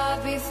me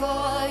hard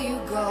before you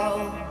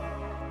go.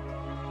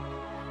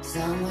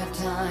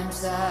 Summertime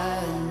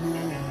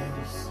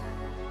sadness.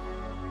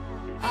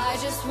 I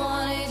just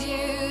wanted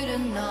you to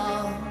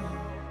know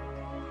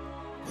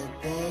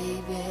that,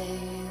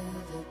 baby.